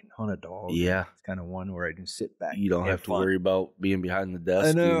 Sometimes I can hunt a dog. Yeah, it's kind of one where I can sit back. You don't have to worry about being behind the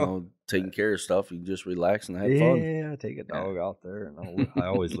desk. Taking care of stuff. You can just relax and have fun. Yeah, take a dog out there, and I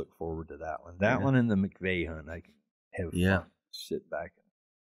always look forward to that one. That one and the McVay hunt, I can have fun. Sit back.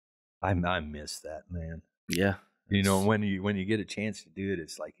 I miss that, man. Yeah, when you get a chance to do it,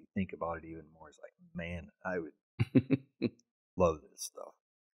 it's like you think about it even more. It's like, man, I would love this stuff.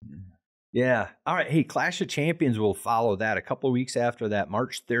 Yeah. All right. Hey, Clash of Champions will follow that a couple of weeks after that.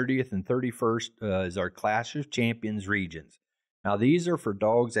 March 30th and 31st is our Clash of Champions regions. Now, these are for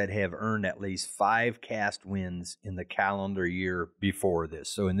dogs that have earned at least 5 cast wins in the calendar year before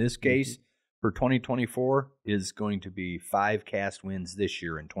this. So in this case, for 2024, is going to be 5 cast wins this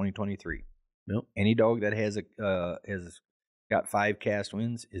year in 2023. Yep. Any dog that has got 5 cast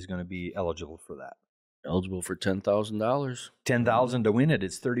wins is going to be eligible for that. Eligible for $10,000. $10,000 to win it.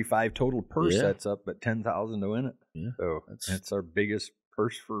 It's 35 total purse that's up, but $10,000 to win it. Yeah, so that's our biggest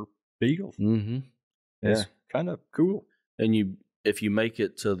purse for Beagles. Mm-hmm. It's kind of cool. And if you make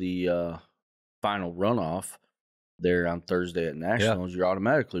it to the final runoff there on Thursday at Nationals, you're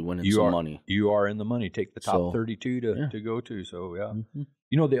automatically winning some money. You are in the money. Take the top 32 to go to. So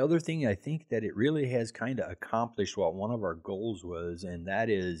the other thing I think that it really has kind of accomplished what one of our goals was, and that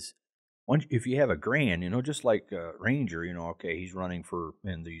is, if you have a grand, just like Ranger, he's running for,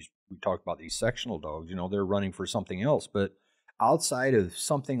 and we talked about these sectional dogs, they're running for something else. But outside of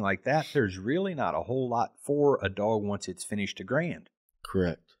something like that, there's really not a whole lot for a dog once it's finished a grand.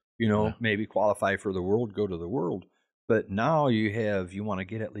 Correct. Maybe qualify for the world, go to the world. But now you want to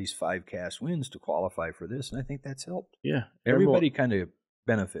get at least 5 cast wins to qualify for this. And I think that's helped. Yeah. Everybody kind of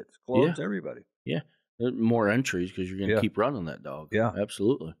benefits. Clubs, everybody. Yeah. There's more entries because you're going to keep running that dog. Yeah.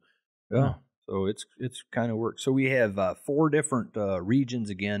 Absolutely. Yeah, so it's kind of worked. So we have 4 different regions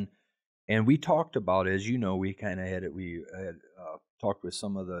again, and we talked about, as you know, we kind of had it. We had talked with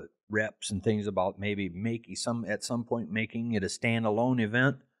some of the reps and things about maybe at some point making it a standalone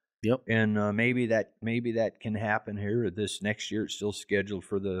event. Yep. And maybe that can happen here this next year. It's still scheduled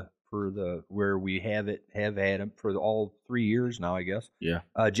for the where we have had it for all 3 years now, I guess. Yeah.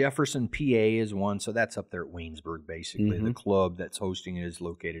 Jefferson, PA is one, so that's up there at Waynesburg, basically. The club that's hosting it is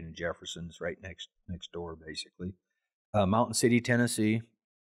located in Jefferson. It's right next door, basically. Mountain City, Tennessee.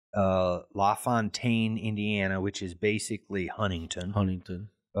 LaFontaine, Indiana, which is basically Huntington.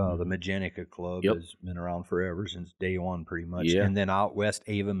 The Magenica Club has been around forever, since day one, pretty much. Yeah. And then out west,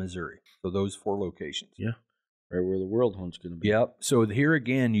 Ava, Missouri. So those 4 locations. Yeah. Right where the World Hunt's going to be. Yep. So here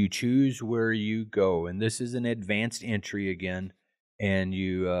again, you choose where you go, and this is an advanced entry again. And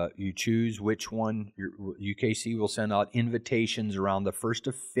you choose which one. UKC will send out invitations around the 1st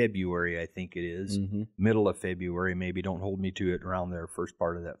of February, I think it is. Middle of February, maybe. Don't hold me to it. Around there, first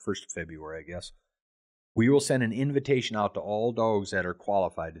part of that 1st of February, I guess. We will send an invitation out to all dogs that are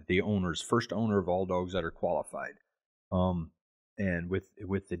qualified, the owners, first owner of all dogs that are qualified, and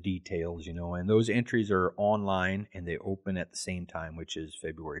with the details, and those entries are online and they open at the same time, which is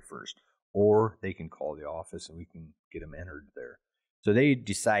February 1st, or they can call the office and we can get them entered there. So they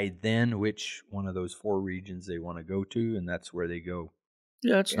decide then which one of those 4 regions they want to go to, and that's where they go.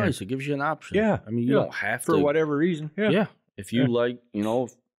 Yeah, it's nice. It gives you an option. Yeah. I mean, you don't have to. For whatever reason. Yeah. Yeah. If you like,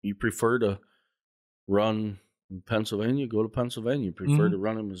 if you prefer to run in Pennsylvania, go to Pennsylvania. You prefer to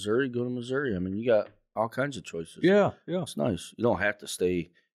run in Missouri, go to Missouri. I mean, you got all kinds of choices. Yeah. Yeah. It's nice. You don't have to stay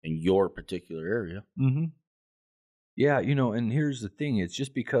in your particular area. Yeah, and here's the thing. It's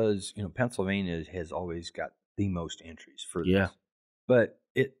just because, Pennsylvania has always got the most entries for this. Yeah. But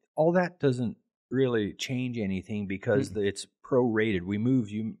all that doesn't really change anything because it's prorated.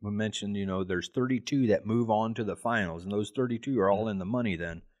 You mentioned, there's 32 that move on to the finals, and those 32 are all in the money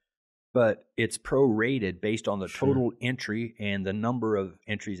then. But it's prorated based on the total entry and the number of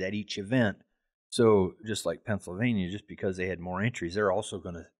entries at each event. So just like Pennsylvania, just because they had more entries, they're also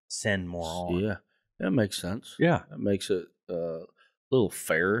going to send more on. Yeah, that makes sense. Yeah. That makes it a little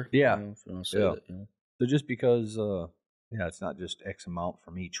fairer. Yeah. If you want to say that, So just because, it's not just X amount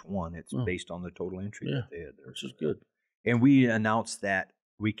from each one. It's based on the total entry that they had there. Which is good. And we announced that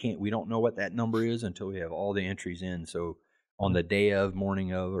we don't know what that number is until we have all the entries in. So on the day of,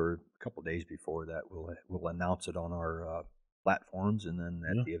 morning of, or a couple of days before that, we'll announce it on our platforms, and then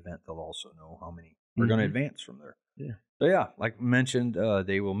at the event they'll also know how many we're going to advance from there. Yeah. So yeah, like mentioned,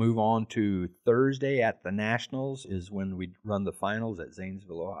 they will move on to Thursday at the Nationals is when we run the finals at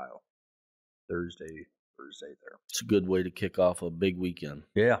Zanesville, Ohio. Thursday there. It's a good way to kick off a big weekend.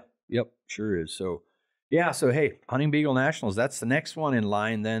 Yeah. Yep. Sure is. So yeah. So hey, Hunting Beagle Nationals. That's the next one in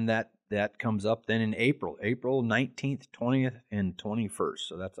line. Then that comes up then in April 19th, 20th, and 21st.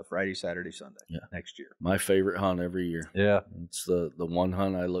 So that's a Friday, Saturday, Sunday next year. My favorite hunt every year. Yeah. It's the one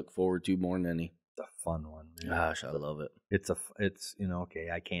hunt I look forward to more than any. It's a fun one, man. Gosh, I love it. It's okay,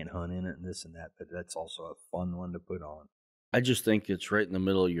 I can't hunt in it and this and that, but that's also a fun one to put on. I just think it's right in the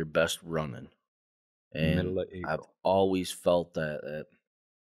middle of your best running. And middle of April. I've always felt that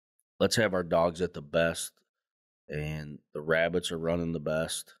let's have our dogs at the best, and the rabbits are running the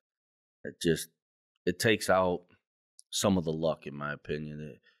best. It takes out some of the luck, in my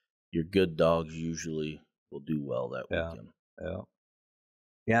opinion. Your good dogs usually will do well that weekend.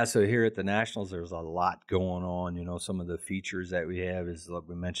 Yeah, so here at the Nationals, there's a lot going on. Some of the features that we have is, like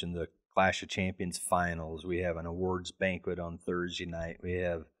we mentioned, the Clash of Champions finals. We have an awards banquet on Thursday night. We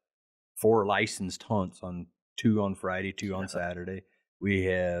have 4 licensed hunts, 2 on Friday, 2 on Saturday. We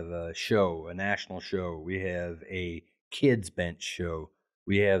have a national show. We have a kids bench show.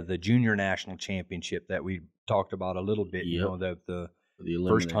 We have the Junior National Championship that we talked about a little bit. That the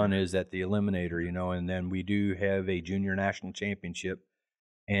first hunt is at the Eliminator, and then we do have a Junior National Championship,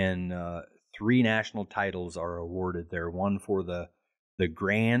 and 3 national titles are awarded there. One for the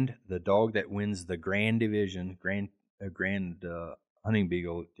dog that wins the Grand Division, Grand Hunting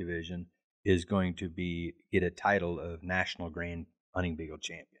Beagle Division, is going to get a title of National Grand Hunting Beagle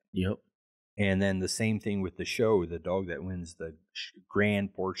Champion. Yep. And then the same thing with the show. The dog that wins the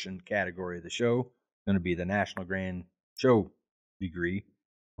grand portion category of the show is going to be the National Grand Show degree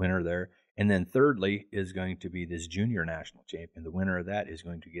winner there. And then thirdly is going to be this Junior National Champion. The winner of that is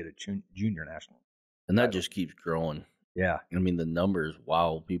going to get a Junior National. And that just keeps growing. Yeah. I mean, the numbers,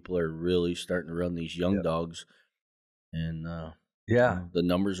 wow, people are really starting to run these young dogs. And the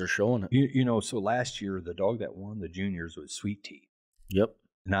numbers are showing it. So last year, the dog that won the juniors was Sweet Tea. Yep.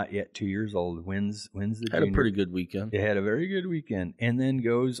 Not yet 2 years old, wins the Had a pretty good weekend. It had a very good weekend. And then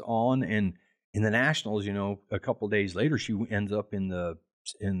goes on, and in the Nationals, a couple of days later, she ends up in the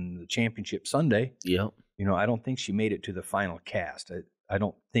championship Sunday. Yep. I don't think she made it to the final cast. I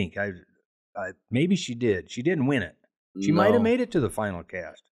don't think. Maybe she did. She didn't win it. She might have made it to the final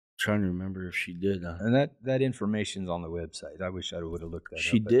cast. Trying to remember if she did. And that information's on the website. I wish I would have looked that up.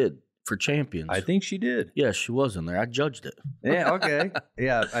 She did for champions. I think she did. Yeah, she was in there. I judged it. Yeah, okay.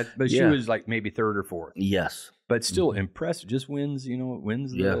 Yeah, but she was like maybe third or fourth. Yes. But still impressive. Just wins,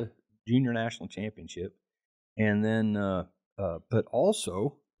 wins the junior national championship. And then, but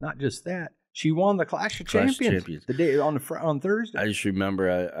also, not just that, she won the Clash of Champions the day on Thursday. I just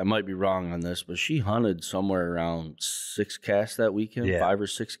remember, I might be wrong on this, but she hunted somewhere around 6 casts that weekend, 5 or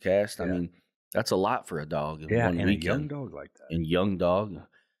 6 casts. I mean, that's a lot for a dog in one weekend. A young dog like that. And young dog.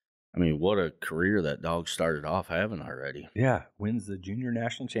 I mean, what a career that dog started off having already. Yeah, wins the junior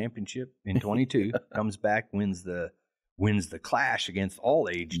national championship in 22, comes back, wins the Clash against all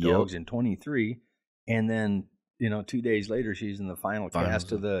age dogs in 23, and then 2 days later she's in the final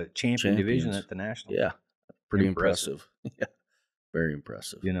cast of the champions division at the nationals. Yeah, pretty impressive. Yeah, very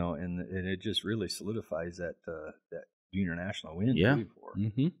impressive. And it just really solidifies that junior national win. Yeah,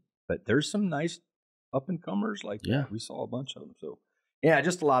 but there's some nice up and comers like that. We saw a bunch of them. So yeah,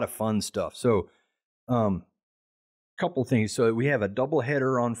 just a lot of fun stuff. So, couple things. So we have a double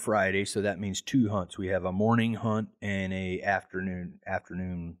header on Friday. So that means 2 hunts. We have a morning hunt and a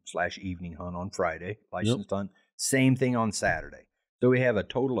afternoon/evening hunt on Friday, licensed hunt. Same thing on Saturday. So we have a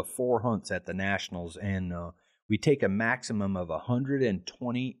total of 4 hunts at the nationals, and we take a maximum of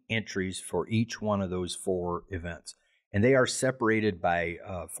 120 entries for each one of those 4 events. And they are separated by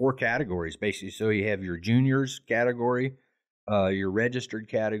 4 categories, basically. So you have your juniors category, your registered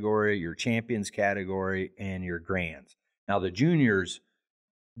category, your champions category, and your grands. Now the juniors,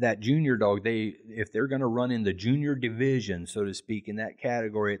 that junior dog, if they're going to run in the junior division, so to speak, in that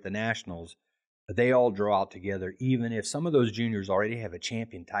category at the nationals, they all draw out together, even if some of those juniors already have a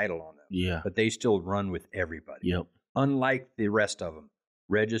champion title on them. Yeah. But they still run with everybody. Yep. Unlike the rest of them.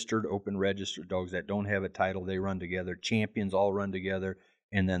 Registered, open registered dogs that don't have a title, they run together. Champions all run together,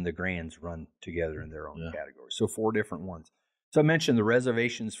 and then the grands run together in their own category. So 4 different ones. So I mentioned the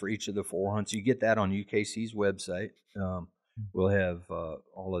reservations for each of the 4 hunts. You get that on UKC's website. We'll have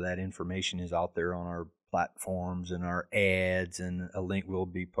all of that information is out there on our platforms and our ads, and a link. We'll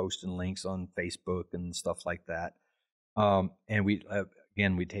be posting links on Facebook and stuff like that. And we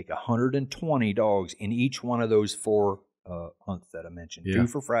take 120 dogs in each one of those 4 hunts that I mentioned. 2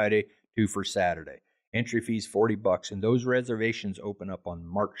 for Friday, 2 for Saturday. Entry fees $40, and those reservations open up on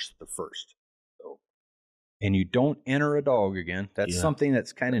March the 1st. And you don't enter a dog again. That's something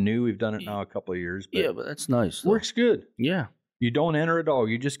that's kind of new. We've done it now a couple of years. But but that's nice. Works good. Yeah. You don't enter a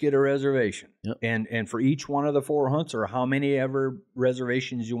dog. You just get a reservation. Yep. And for each one of the 4 hunts, or how many ever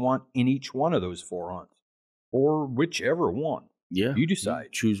reservations you want in each one of those 4 hunts, or whichever one. Yeah. You decide. You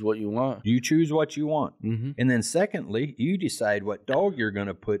choose what you want. You choose what you want. And then secondly, you decide what dog you're going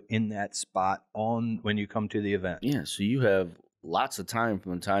to put in that spot on when you come to the event. Yeah. So you have lots of time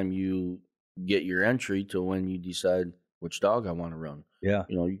from the time you get your entry to when you decide which dog I want to run. Yeah.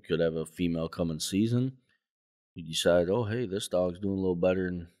 You could have a female coming season. You decide, oh, hey, this dog's doing a little better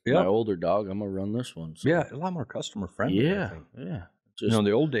than my older dog. I'm going to run this one. So. Yeah, a lot more customer friendly. Yeah, I think. Yeah. In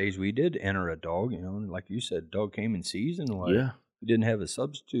the old days, we did enter a dog, like you said, dog came in season. You didn't have a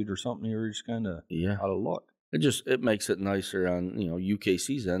substitute or something. You were just kind of out of luck. It makes it nicer on,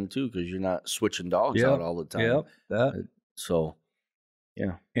 UKC's end, too, because you're not switching dogs out all the time. Yeah, So,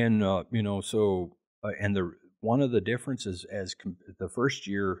 yeah. And, one of the differences the first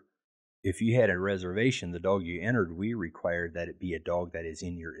year, if you had a reservation, the dog you entered, we required that it be a dog that is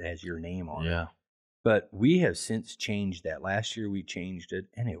has your name on it. Yeah. But we have since changed that. Last year we changed it,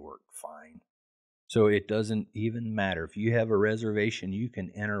 and it worked fine. So it doesn't even matter. If you have a reservation, you can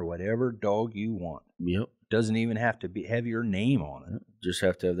enter whatever dog you want. Yep. Doesn't even have to have your name on it. Just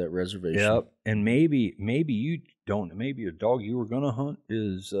have to have that reservation. Yep. And maybe you don't. Maybe a dog you were going to hunt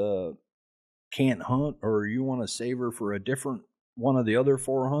is can't hunt, or you want to save her for a different one of the other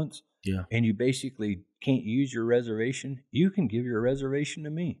 4 hunts. Yeah. And you basically can't use your reservation. You can give your reservation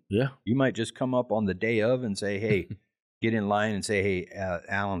to me. Yeah. You might just come up on the day of and say, hey, get in line and say, hey,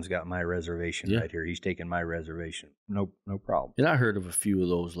 Alan's got my reservation right here. He's taking my reservation. No problem. And I heard of a few of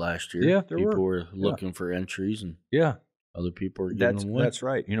those last year. Yeah, people were looking for entries, and other people were getting them away. That's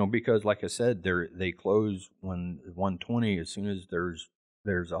right. Because like I said, they close when 120. As soon as there's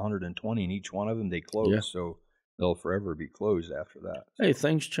 120 in each one of them, they close. Yeah. So they'll forever be closed after that. Hey,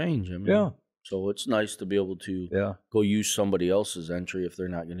 things change. I mean, so it's nice to be able to go use somebody else's entry if they're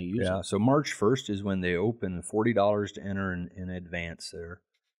not going to use it. Yeah, so March 1st is when they open, $40 to enter in advance there.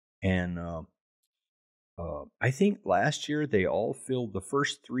 And I think last year they all filled, the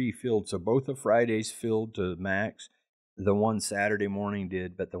first 3 filled, so both of Fridays filled to max. The one Saturday morning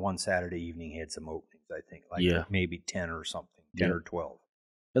did, but the one Saturday evening had some openings, I think, maybe 10 or something, 10 or 12.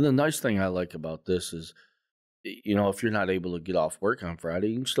 And the nice thing I like about this is, you know, if you're not able to get off work on Friday,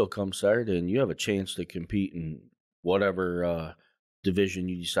 you can still come Saturday and you have a chance to compete in whatever division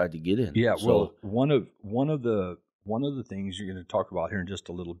you decide to get in. Yeah, So, well, one of the things you're going to talk about here in just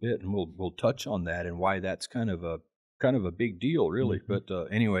a little bit, and we'll touch on that and why that's kind of a big deal, really. Mhm.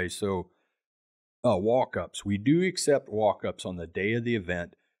 But anyway, so walk-ups. We do accept walk-ups on the day of the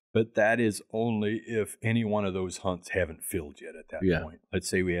event, but that is only if any one of those hunts haven't filled yet at that Yeah. point. Let's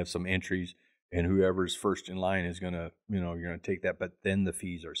say we have some entries, and whoever's first in line is gonna, you're gonna take that. But then the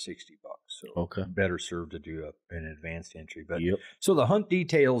fees are $60. So Okay. better served to do an advanced entry. But Yep. so the hunt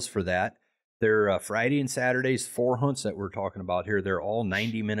details for that, they're Friday and Saturdays, 4 hunts that we're talking about here. They're all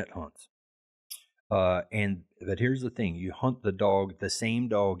 90-minute hunts. But here's the thing: you hunt the same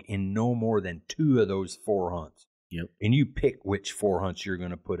dog, in no more than 2 of those 4 hunts. Yep. And you pick which 4 hunts you're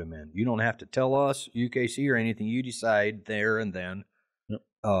going to put them in. You don't have to tell us, UKC, or anything. You decide there and then. Yep.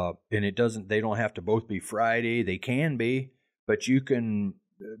 And they don't have to both be Friday. They can be, but you can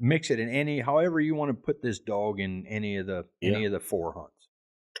mix it in however you want to put this dog in any of the 4 hunts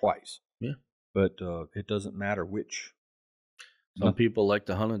twice. Yeah. But it doesn't matter which. Some people like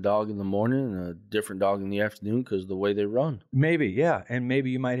to hunt a dog in the morning and a different dog in the afternoon because of the way they run. Maybe, yeah, and maybe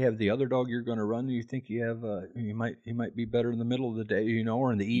you might have the other dog you're going to run. You think you have, he might be better in the middle of the day,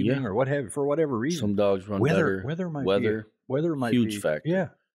 or in the evening, or for whatever reason. Some dogs run weather, better. Weather might huge be factor. Yeah,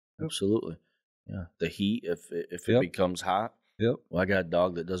 absolutely. Yeah, the heat. If it Yep. becomes hot. Yep. Well, I got a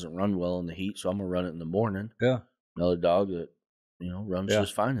dog that doesn't run well in the heat, so I'm gonna run it in the morning. Yeah. Another dog that runs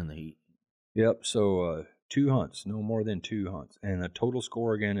just fine in the heat. Yep. So 2 hunts, no more than 2 hunts, and a total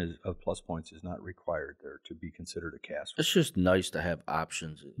score again of plus points is not required there to be considered a cast. It's just nice to have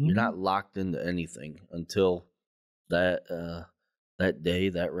options. You're not locked into anything until that day,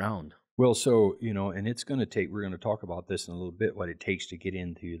 that round. Well, so and it's going to take. We're going to talk about this in a little bit. What it takes to get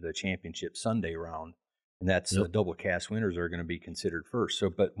into the championship Sunday round, and that's double cast winners are going to be considered first. So,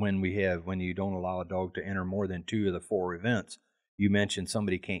 but when you don't allow a dog to enter more than 2 of the 4 events. You mentioned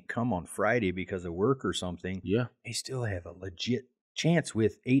somebody can't come on Friday because of work or something. Yeah. They still have a legit chance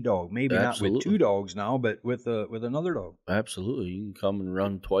with a dog. Maybe Absolutely. not with 2 dogs now, but with another dog. Absolutely. You can come and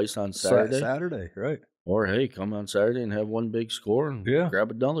run twice on Saturday. Saturday, right. Or, hey, come on Saturday and have one big score and grab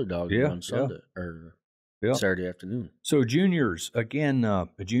another dog on Sunday or Saturday afternoon. So juniors, again,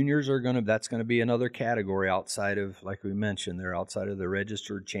 juniors that's going to be another category outside of, like we mentioned, they're outside of the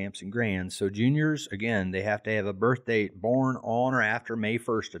registered champs and grands. So juniors, again, they have to have a birth date born on or after May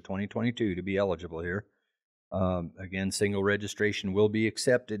 1st of 2022 to be eligible here. Again, single registration will be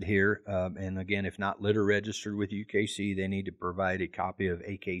accepted here. And again, if not litter registered with UKC, they need to provide a copy of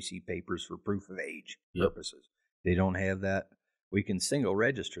AKC papers for proof of age purposes. They don't have that. We can single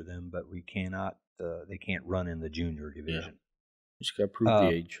register them, but we cannot. They can't run in the junior division. Just got to prove the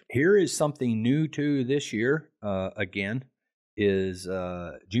age. Here is something new too this year. Again, is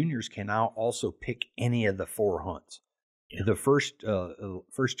juniors can now also pick any of the 4 hunts. Yeah. The first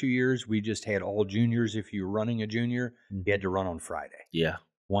 2 years, we just had all juniors. If you were running a junior, you had to run on Friday. Yeah,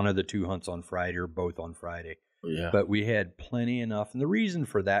 one of the 2 hunts on Friday or both on Friday. Yeah, but we had plenty enough, and the reason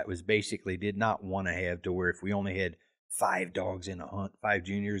for that was basically did not want to have to where if we only had 5 dogs in a hunt, 5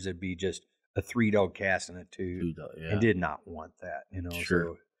 juniors, it'd be just a 3-dog cast and a 2, and did not want that,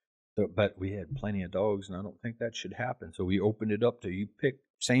 Sure. So, but we had plenty of dogs, and I don't think that should happen. So we opened it up to you pick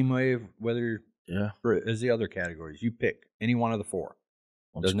same way of whether as the other categories. You pick any one of the 4.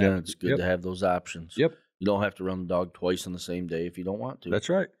 Once again, it's good to have those options. Yep. You don't have to run the dog twice on the same day if you don't want to. That's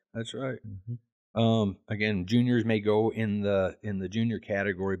right. That's right. Mm-hmm. Again, juniors may go in the junior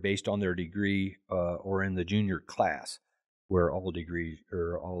category based on their degree, or in the junior class, where all degrees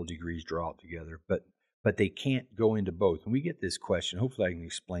draw out together. But they can't go into both. And we get this question. Hopefully, I can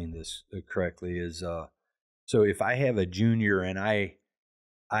explain this correctly. Is so if I have a junior and I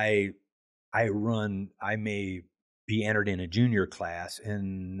may be entered in a junior class,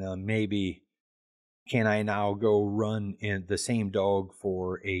 and maybe can I now go run in the same dog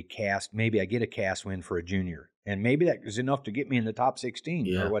for a cast? Maybe I get a cast win for a junior, and maybe that is enough to get me in the top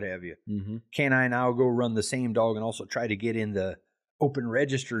 16 or what have you. Mm-hmm. Can I now go run the same dog and also try to get in the open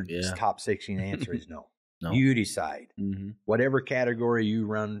registered top 16? The answer is no. No. You decide. Mm-hmm. Whatever category you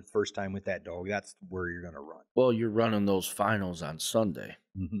run first time with that dog, that's where you're going to run. Well, you're running those finals on Sunday,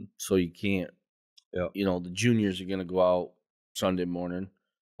 so you can't. The juniors are going to go out Sunday morning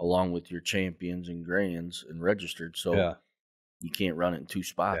along with your champions and grands and registered, so you can't run it in 2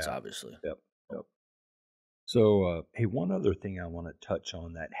 spots, obviously. Yep. So, hey, one other thing I want to touch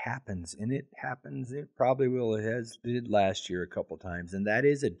on that happens, it probably will, it did last year a couple times, and that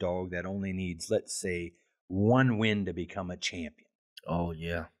is a dog that only needs, let's say, 1 win to become a champion. Oh,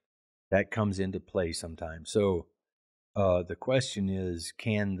 yeah. That comes into play sometimes. So the question is,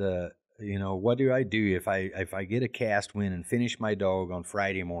 what do I do if I get a cast win and finish my dog on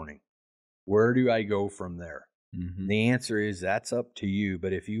Friday morning? Where do I go from there? Mm-hmm. The answer is that's up to you.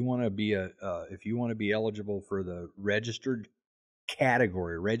 But if you want to be eligible for the registered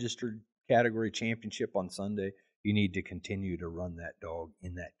category championship on Sunday, you need to continue to run that dog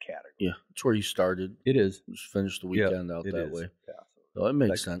in that category. Yeah, it's where you started. It is. Just finish the weekend out that way. Yeah, so it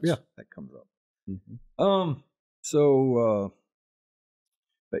makes sense. Yeah, that comes up. Mm-hmm.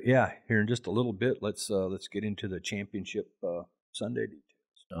 But yeah, here in just a little bit, let's get into the championship Sunday details.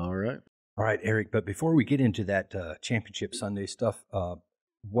 All right, Eric. But before we get into that championship Sunday stuff,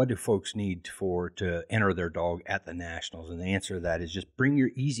 what do folks need to enter their dog at the Nationals? And the answer to that is just bring your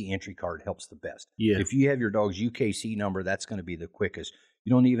easy entry card. Helps the best. Yeah. If you have your dog's UKC number, that's going to be the quickest.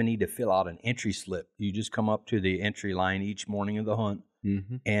 You don't even need to fill out an entry slip. You just come up to the entry line each morning of the hunt,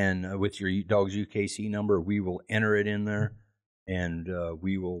 and with your dog's UKC number, we will enter it in there, and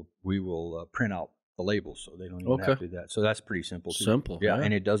we will print out the labels, so they don't even have to do that. So that's pretty simple too. Simple. Yeah,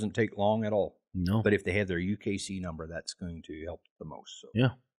 and it doesn't take long at all. No. But if they have their UKC number, that's going to help the most. So yeah.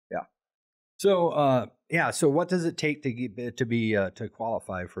 So what does it take to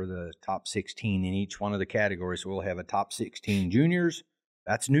qualify for the top 16 in each one of the categories? So we'll have a top 16 juniors.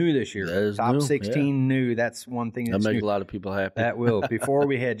 That's new this year. That is top new, 16 new. That's one thing that's that'll make new. a lot of people happy. That will. Before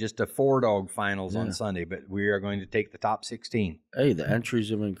we had just a 4-dog finals on Sunday, but we are going to take the top 16. Hey, the entries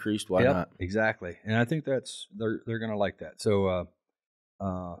have increased. Why not? Exactly. And I think they're going to like that. So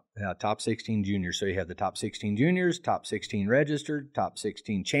top 16 juniors. So you have the top 16 juniors, top 16 registered, top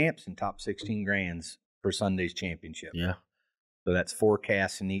 16 champs, and top 16 grands for Sunday's championship. Yeah. So that's 4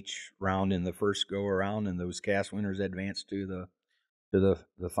 casts in each round in the first go around, and those cast winners advance to the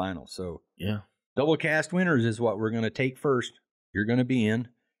final. So yeah, double cast winners is what we're going to take first. You're going to be in,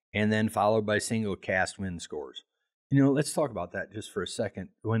 and then followed by single cast win scores. Let's talk about that just for a second.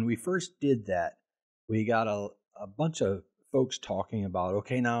 When we first did that, we got a bunch of folks talking about,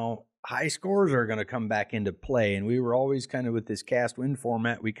 okay, now high scores are going to come back into play. And we were always kind of with this cast win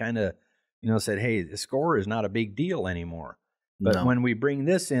format, we kind of, said, hey, the score is not a big deal anymore. But when we bring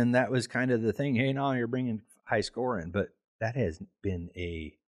this in, that was kind of the thing. Hey, now you're bringing high score in. But that has been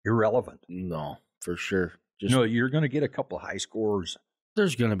irrelevant. No, for sure. You're going to get a couple of high scores.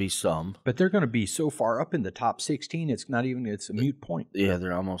 There's going to be some. But they're going to be so far up in the top 16, it's a moot point. Yeah,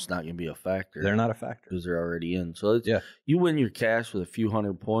 they're almost not going to be a factor. They're not a factor. Because they're already in. So you win your cast with a few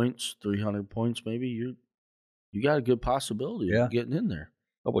 100 points, 300 points maybe, you got a good possibility of getting in there.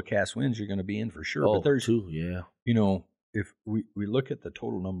 Couple of cast wins, you're going to be in for sure. Oh, but there's 2, yeah. If we look at the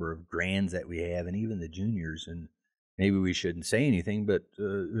total number of grands that we have and even the juniors, and maybe we shouldn't say anything, but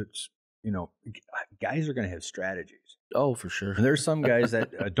it's, guys are going to have strategies. Oh, for sure. And there's some guys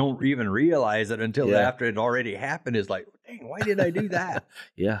that don't even realize it until after it already happened. Is like, dang, why did I do that?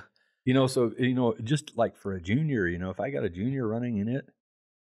 Yeah. So, just like for a junior, if I got a junior running in it,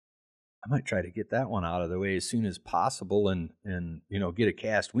 I might try to get that one out of the way as soon as possible and get a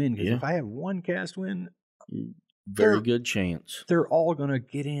cast win. Because if I have one cast win, very good chance. They're all going to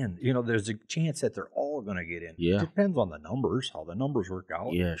get in. There's a chance that they're all going to get in. Yeah. It depends on the numbers, how the numbers work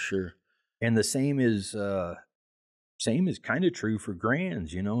out. Yeah, sure. And the same is kind of true for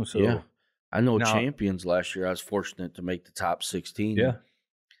grands, So yeah. I know champions last year. I was fortunate to make the top 16. Yeah.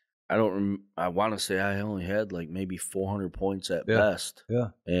 I want to say I only had like maybe 400 points at best. Yeah.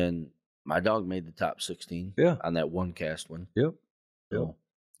 And my dog made the top 16 on that one cast win. Yep. So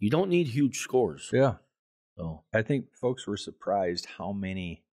you don't need huge scores. Yeah. So I think folks were surprised how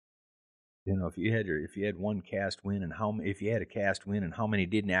many, if you had one cast win and if you had a cast win and how many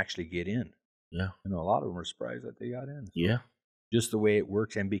didn't actually get in. Yeah. A lot of them were surprised that they got in. So yeah. Just the way it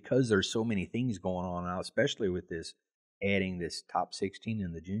works. And because there's so many things going on now, especially with this, adding this top 16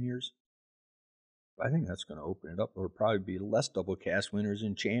 in the juniors, I think that's going to open it up. There'll probably be less double cast winners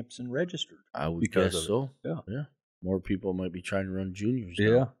and champs and registered. I would guess so. Yeah. More people might be trying to run juniors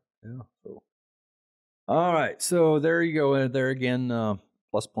now. Yeah. So, all right. So there you go. There again,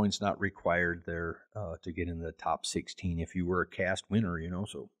 plus points not required there to get in the top 16 if you were a cast winner,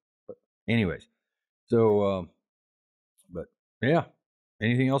 So, but anyways, but yeah.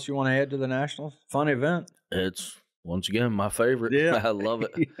 Anything else you want to add to the Nationals? Fun event. It's once again my favorite. Yeah. I love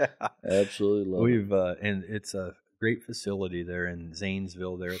it. Absolutely love it. And it's a great facility there in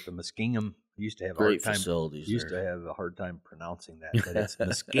Zanesville there at the Muskingum. Used to have great facilities. Used to have a hard time pronouncing that, but it's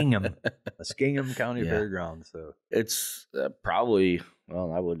Muskingum County Fairgrounds. So it's probably,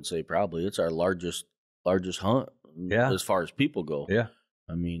 well, I wouldn't say probably, it's our largest hunt. As far as people go. Yeah.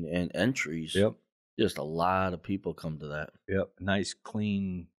 I mean, and entries. Yep. Just a lot of people come to that. Yep. Nice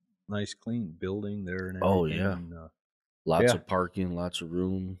clean building there and everything. Oh, yeah. And, Lots of parking, lots of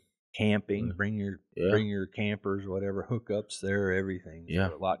room. Camping, bring your campers, whatever, hookups there, everything. Yeah.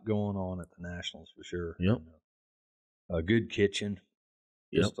 So a lot going on at the Nationals for sure. Yep. And, a good kitchen.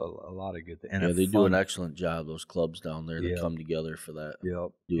 Yep. Just a lot of good things. And they do an excellent job, those clubs down there that come together for that.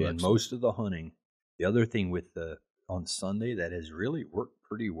 Yep. And most of the hunting. The other thing with on Sunday that has really worked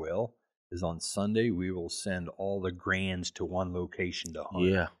pretty well is on Sunday we will send all the grands to one location to hunt.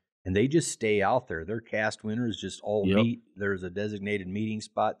 Yeah. And they just stay out there. Their cast winners just all meet. There's a designated meeting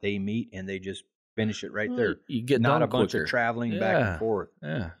spot. They meet and they just finish it right there. You get not done a bunch quicker. of traveling back and forth.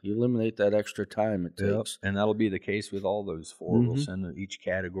 Yeah, you eliminate that extra time it takes. And that'll be the case with all those 4. We'll send each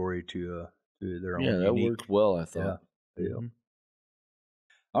category to their own. Yeah, that worked well, I thought. Yeah.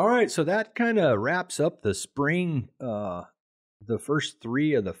 All right, so that kind of wraps up the spring. The first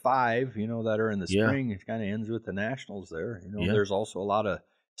 3 of the 5, that are in the spring. It kind of ends with the Nationals there. There's also a lot of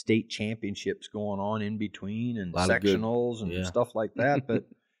state championships going on in between and sectionals and stuff like that. But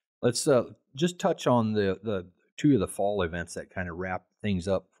let's just touch on the 2 of the fall events that kind of wrap things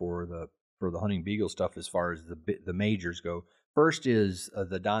up for the Hunting Beagle stuff as far as the majors go. First is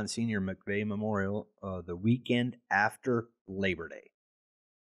the Don Senior McVay Memorial, the weekend after Labor Day.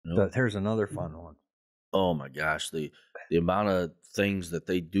 There's another fun one. Oh my gosh, the amount of things that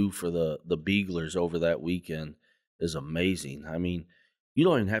they do for the Beaglers over that weekend is amazing. I mean, you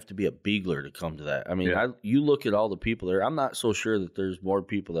don't even have to be a Beagler to come to that. I mean, you look at all the people there. I'm not so sure that there's more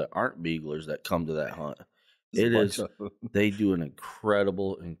people that aren't Beaglers that come to that hunt. They do an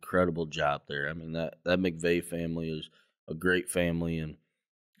incredible job there. I mean, that McVay family is a great family, and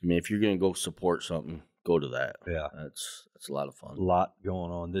I mean, if you're going to go support something, go to that. Yeah, that's a lot of fun. A lot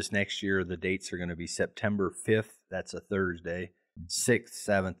going on this next year. The dates are going to be September 5th. That's a Thursday. 6th,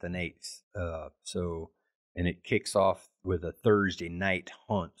 7th, and 8th. And it kicks off with a Thursday night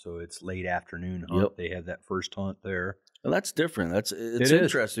hunt. So it's late afternoon hunt. They have that first hunt there. Well, that's different. It's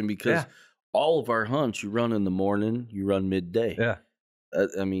interesting because all of our hunts you run in the morning, you run midday. Yeah.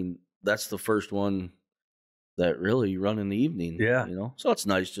 I mean, that's the first one that really you run in the evening. Yeah. So it's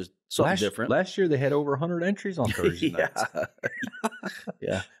nice, just something different. Last year they had over 100 entries on Thursday nights.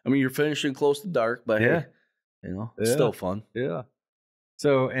 Yeah. I mean, you're finishing close to dark, but hey, it's still fun. Yeah.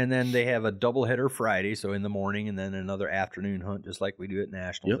 So, and then they have a doubleheader Friday, so in the morning, and then another afternoon hunt, just like we do at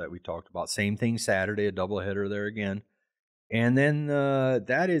Nationals that we talked about. Same thing Saturday, a doubleheader there again. And then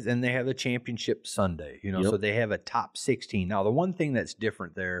and they have the championship Sunday, so they have a top 16. Now, the one thing that's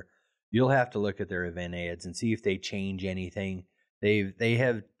different there, you'll have to look at their event ads and see if they change anything. They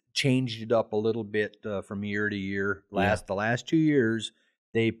have changed it up a little bit from year to year. The last 2 years,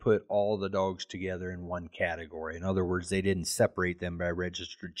 they put all the dogs together in one category. In other words, they didn't separate them by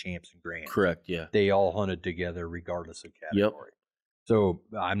registered champs and grands. Correct, yeah. They all hunted together regardless of category. So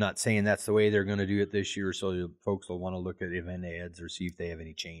I'm not saying that's the way they're going to do it this year, so folks will want to look at event ads or see if they have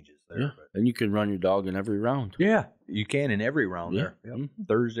any changes there. Yeah, and you can run your dog in every round. Yeah, you can in every round there. Yep.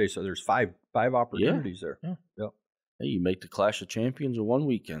 Thursday, so there's five opportunities there. Yeah. Yep. Hey, you make the Clash of Champions in one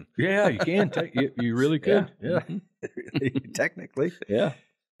weekend. Yeah, you can. You really could. Yeah. Technically. Yeah.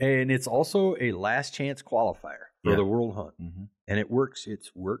 And it's also a last chance qualifier for the World Hunt. And it works. It's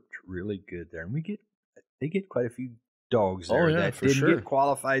worked really good there. And they get quite a few dogs there that didn't get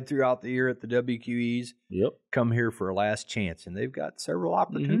qualified throughout the year at the WQEs. Yep. Come here for a last chance. And they've got several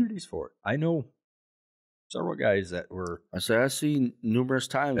opportunities for it. I know several guys that were. I've seen numerous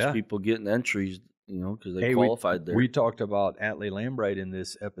times people getting entries, because they qualified there. We talked about Atlee Lambright in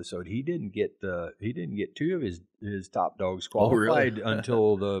this episode. He didn't get 2 of his top dogs qualified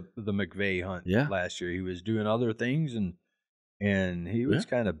until the McVay hunt last year. He was doing other things and he was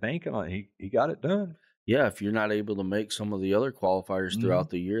kind of banking on it. He got it done. Yeah, if you're not able to make some of the other qualifiers throughout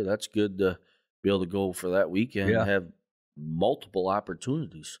the year, that's good to be able to go for that weekend and have multiple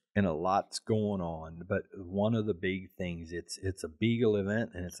opportunities. And a lot's going on. But one of the big things, it's a Beagle event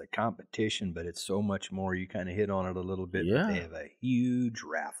and it's a competition, but it's so much more. You kind of hit on it a little bit. Yeah. But they have a huge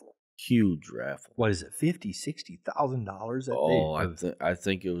raffle. Huge raffle. What is it, $50,000-$60,000? I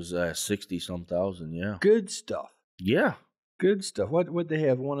think it was 60-some thousand, yeah. Good stuff. Yeah. Good stuff. What would they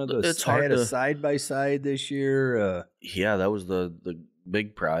have? One of those. I had a side-by-side this year. Yeah, that was the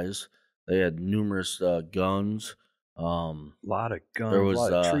big prize. They had numerous guns. A lot of guns. There was a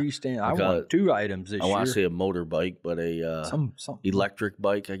lot of tree stand. I won 2 items this year. I want to say a motorbike, but a electric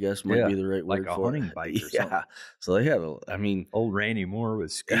bike, I guess, might be the right word for it. Like a hunting bike or something. Yeah. So they had old Randy Moore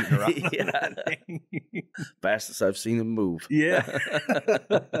was skating around. Fastest I've seen him move. Yeah.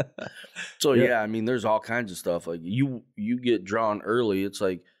 So there's all kinds of stuff. Like you get drawn early. It's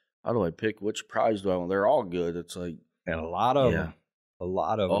like how do I pick which prize do I want? They're all good. It's like, and a lot of them,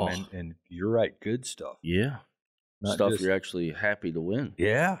 Oh. and you're right, good stuff. yeah, Not stuff just- you're actually happy to win.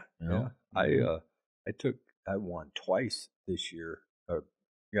 Yeah, You know? yeah. I won twice this year.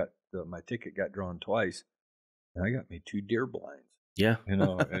 My ticket got drawn twice, and I got me 2 deer blinds. Yeah, You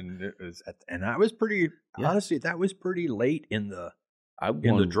know, and it was, and I was pretty honestly. That was pretty late in the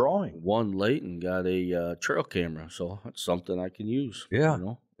drawing. Won late and got a trail camera, so that's something I can use. Yeah, you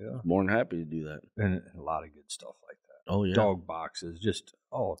know? yeah. More than happy to do that. And a lot of good stuff like that. Oh yeah, Dog boxes, just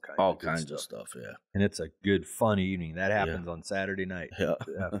all kinds of stuff. Yeah, and it's a good fun evening. That happens on Saturday night yeah,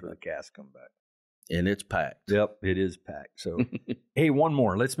 after the cast come back. and it's packed. Yep, it is packed. So, hey, one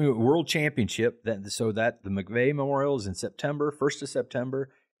more. Let's move. World Championship. The McVay Memorial is in September, 1st of September,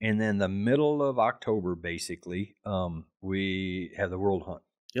 and then the middle of October, basically, we have the World Hunt.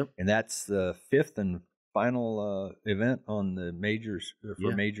 Yep, and that's the 5th and final event on the majors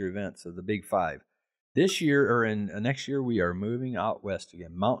for major events of the Big Five. This year, or next year, we are moving out west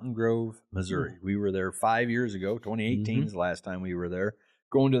again, Mountain Grove, Missouri. We were there 5 years ago. 2018 is the last time we were there.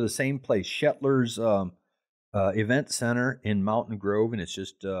 Going to the same place, Shetler's Event Center in Mountain Grove, and it's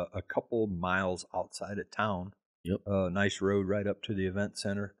just a couple miles outside of town. Yep. Nice road right up to the event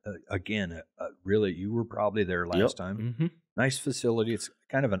center. Again, really, you were probably there last time. Mm-hmm. Nice facility. It's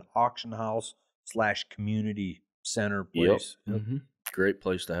kind of an auction house / community center place. Yep. Mm-hmm. Great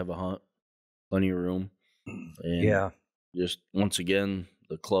place to have a hunt. Plenty of room. And just once again,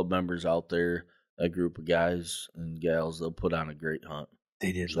 the club members out there, that group of guys and gals, they'll put on a great hunt.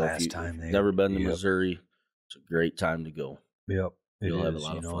 They did last time. If you've never been to Missouri, it's a great time to go. Yep. You'll have a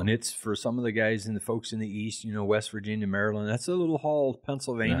lot of fun. And it's for some of the guys and the folks in the East, West Virginia, Maryland. That's a little haul,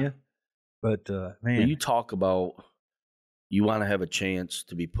 Pennsylvania. Yeah. But, man. When you talk about you want to have a chance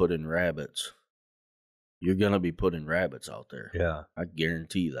to be put in rabbits, you're going to be putting rabbits out there. Yeah. I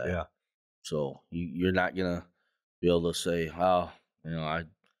guarantee that. Yeah. So you're not going to be able to say, I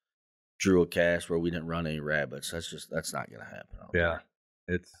drew a cast where we didn't run any rabbits. That's not going to happen out there.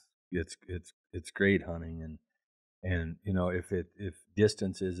 It's great hunting. And if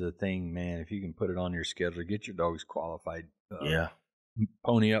distance is a thing, man, if you can put it on your schedule, get your dogs qualified.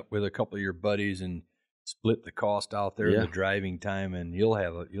 Pony up with a couple of your buddies and split the cost out there, the driving time, and you'll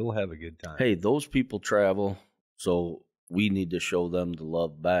have a good time. Hey, those people travel, so we need to show them the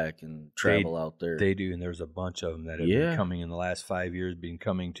love back and travel out there. They do, and there's a bunch of them that have been coming in the last 5 years, been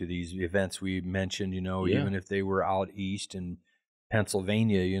coming to these events we mentioned, even if they were out east in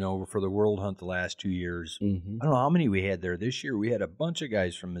Pennsylvania, for the World Hunt the last 2 years. Mm-hmm. I don't know how many we had there this year. We had a bunch of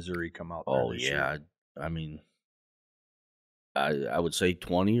guys from Missouri come out there this year. I mean, I would say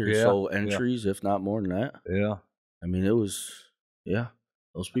 20 or so entries, if not more than that. Yeah. I mean, it was,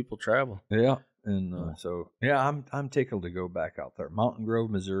 those people travel. Yeah. And I'm tickled to go back out there. Mountain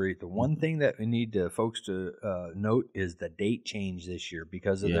Grove, Missouri. The one thing that we need folks to note is the date change this year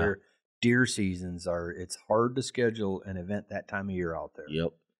because of their deer seasons. It's hard to schedule an event that time of year out there.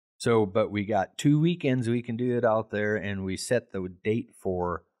 Yep. So, but we got 2 weekends we can do it out there, and we set the date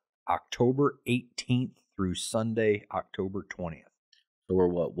for October 18th through Sunday, October 20th. So we're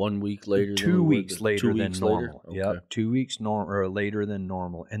 1 week later? 2 weeks later than normal. Okay. Yep, 2 weeks later than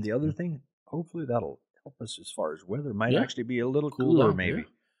normal. And the other thing, hopefully that'll help us as far as weather. Might actually be a little cooler, maybe. Yeah.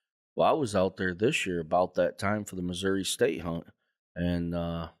 Well, I was out there this year about that time for the Missouri State Hunt, and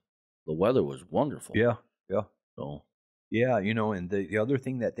the weather was wonderful. Yeah. So. Yeah, and the other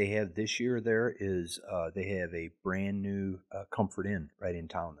thing that they have this year there is they have a brand new Comfort Inn right in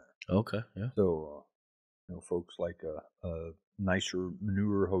town there. Okay, yeah. So, folks like a nicer,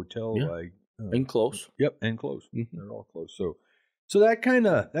 newer hotel, like and close. Yep, and close. Mm-hmm. They're all close. So that kind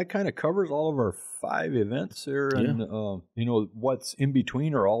of covers all of our 5 events there, and what's in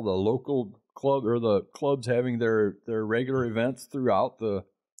between are all the local club or the clubs having their regular events throughout the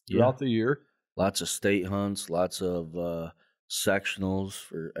year. Lots of state hunts, lots of sectionals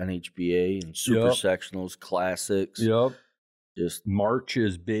for NHBA and super sectionals, classics. Yep. Just March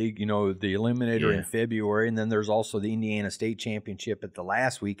is big, the Eliminator in February, and then there's also the Indiana State Championship at the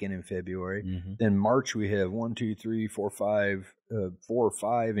last weekend in February. Mm-hmm. Then March we have 4 or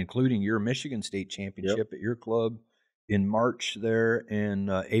 5, including your Michigan State Championship at your club in March there. In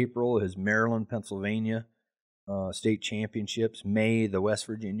April is Maryland, Pennsylvania State Championships. May, the West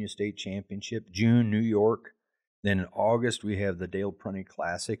Virginia State Championship. June, New York. Then in August, we have the Dale Prunty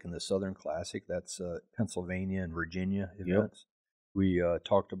Classic and the Southern Classic. That's Pennsylvania and Virginia events. Yep. We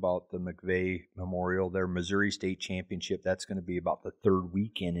talked about the McVay Memorial, their Missouri State Championship. That's going to be about the 3rd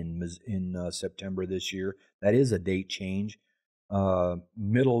weekend in September this year. That is a date change.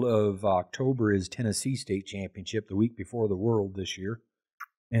 Middle of October is Tennessee State Championship, the week before the World this year.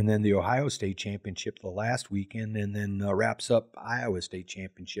 and then the Ohio State Championship the last weekend, and then wraps up Iowa State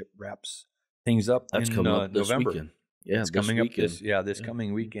Championship, wraps things up That's in coming up this November. weekend. Yeah, it's coming up this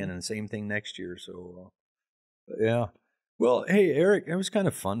coming weekend, and same thing next year. So, yeah. Well, hey, Eric, it was kind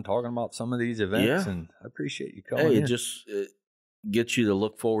of fun talking about some of these events, and I appreciate you coming in. It just gets you to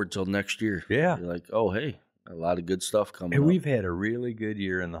look forward till next year. Yeah. You're like, oh, hey, a lot of good stuff coming up. up. We've had a really good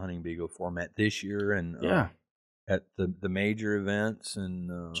year in the Hunting Beagle format this year, and at the major events,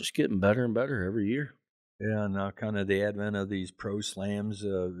 and just getting better and better every year. Yeah, now kind of the advent of these pro slams,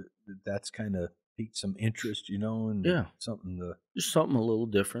 that's kind of piqued some interest, and something just something a little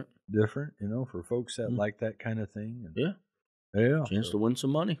different, for folks that like that kind of thing. And, chance to win some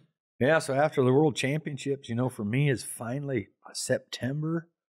money. Yeah, so after the World Championships, for me is finally September.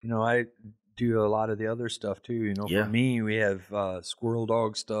 I do a lot of the other stuff too. For me, we have squirrel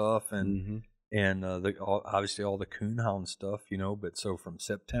dog stuff and obviously all the coonhound stuff. But so from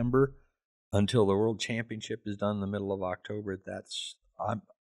September until the World Championship is done in the middle of October,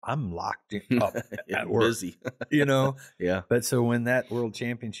 I'm locked up at work. Busy. Yeah. But so when that World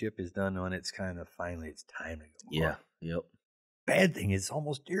Championship is done, when it's kind of finally it's time to go. Yeah. Yep. Bad thing is it's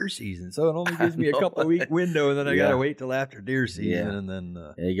almost deer season, so it only gives me a couple of week window, and then I gotta wait till after deer season, and then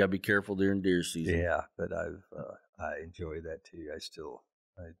you gotta be careful during deer season. Yeah, but I enjoy that too. I still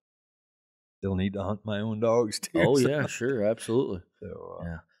need to hunt my own dogs too. Oh yeah, sure, absolutely. So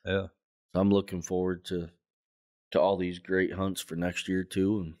So I'm looking forward to all these great hunts for next year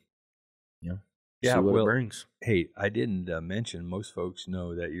too, and see what it brings. Hey, I didn't mention, most folks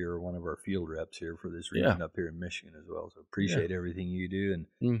know that you're one of our field reps here for this region up here in Michigan as well. So appreciate everything you do.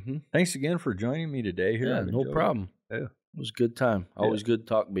 And thanks again for joining me today here. Yeah, no problem. Yeah. It was a good time. Always good to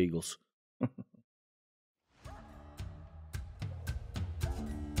talk beagles.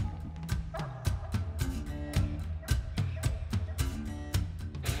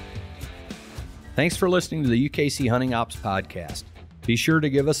 Thanks for listening to the UKC Hunting Ops Podcast. Be sure to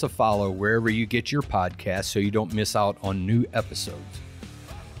give us a follow wherever you get your podcasts so you don't miss out on new episodes.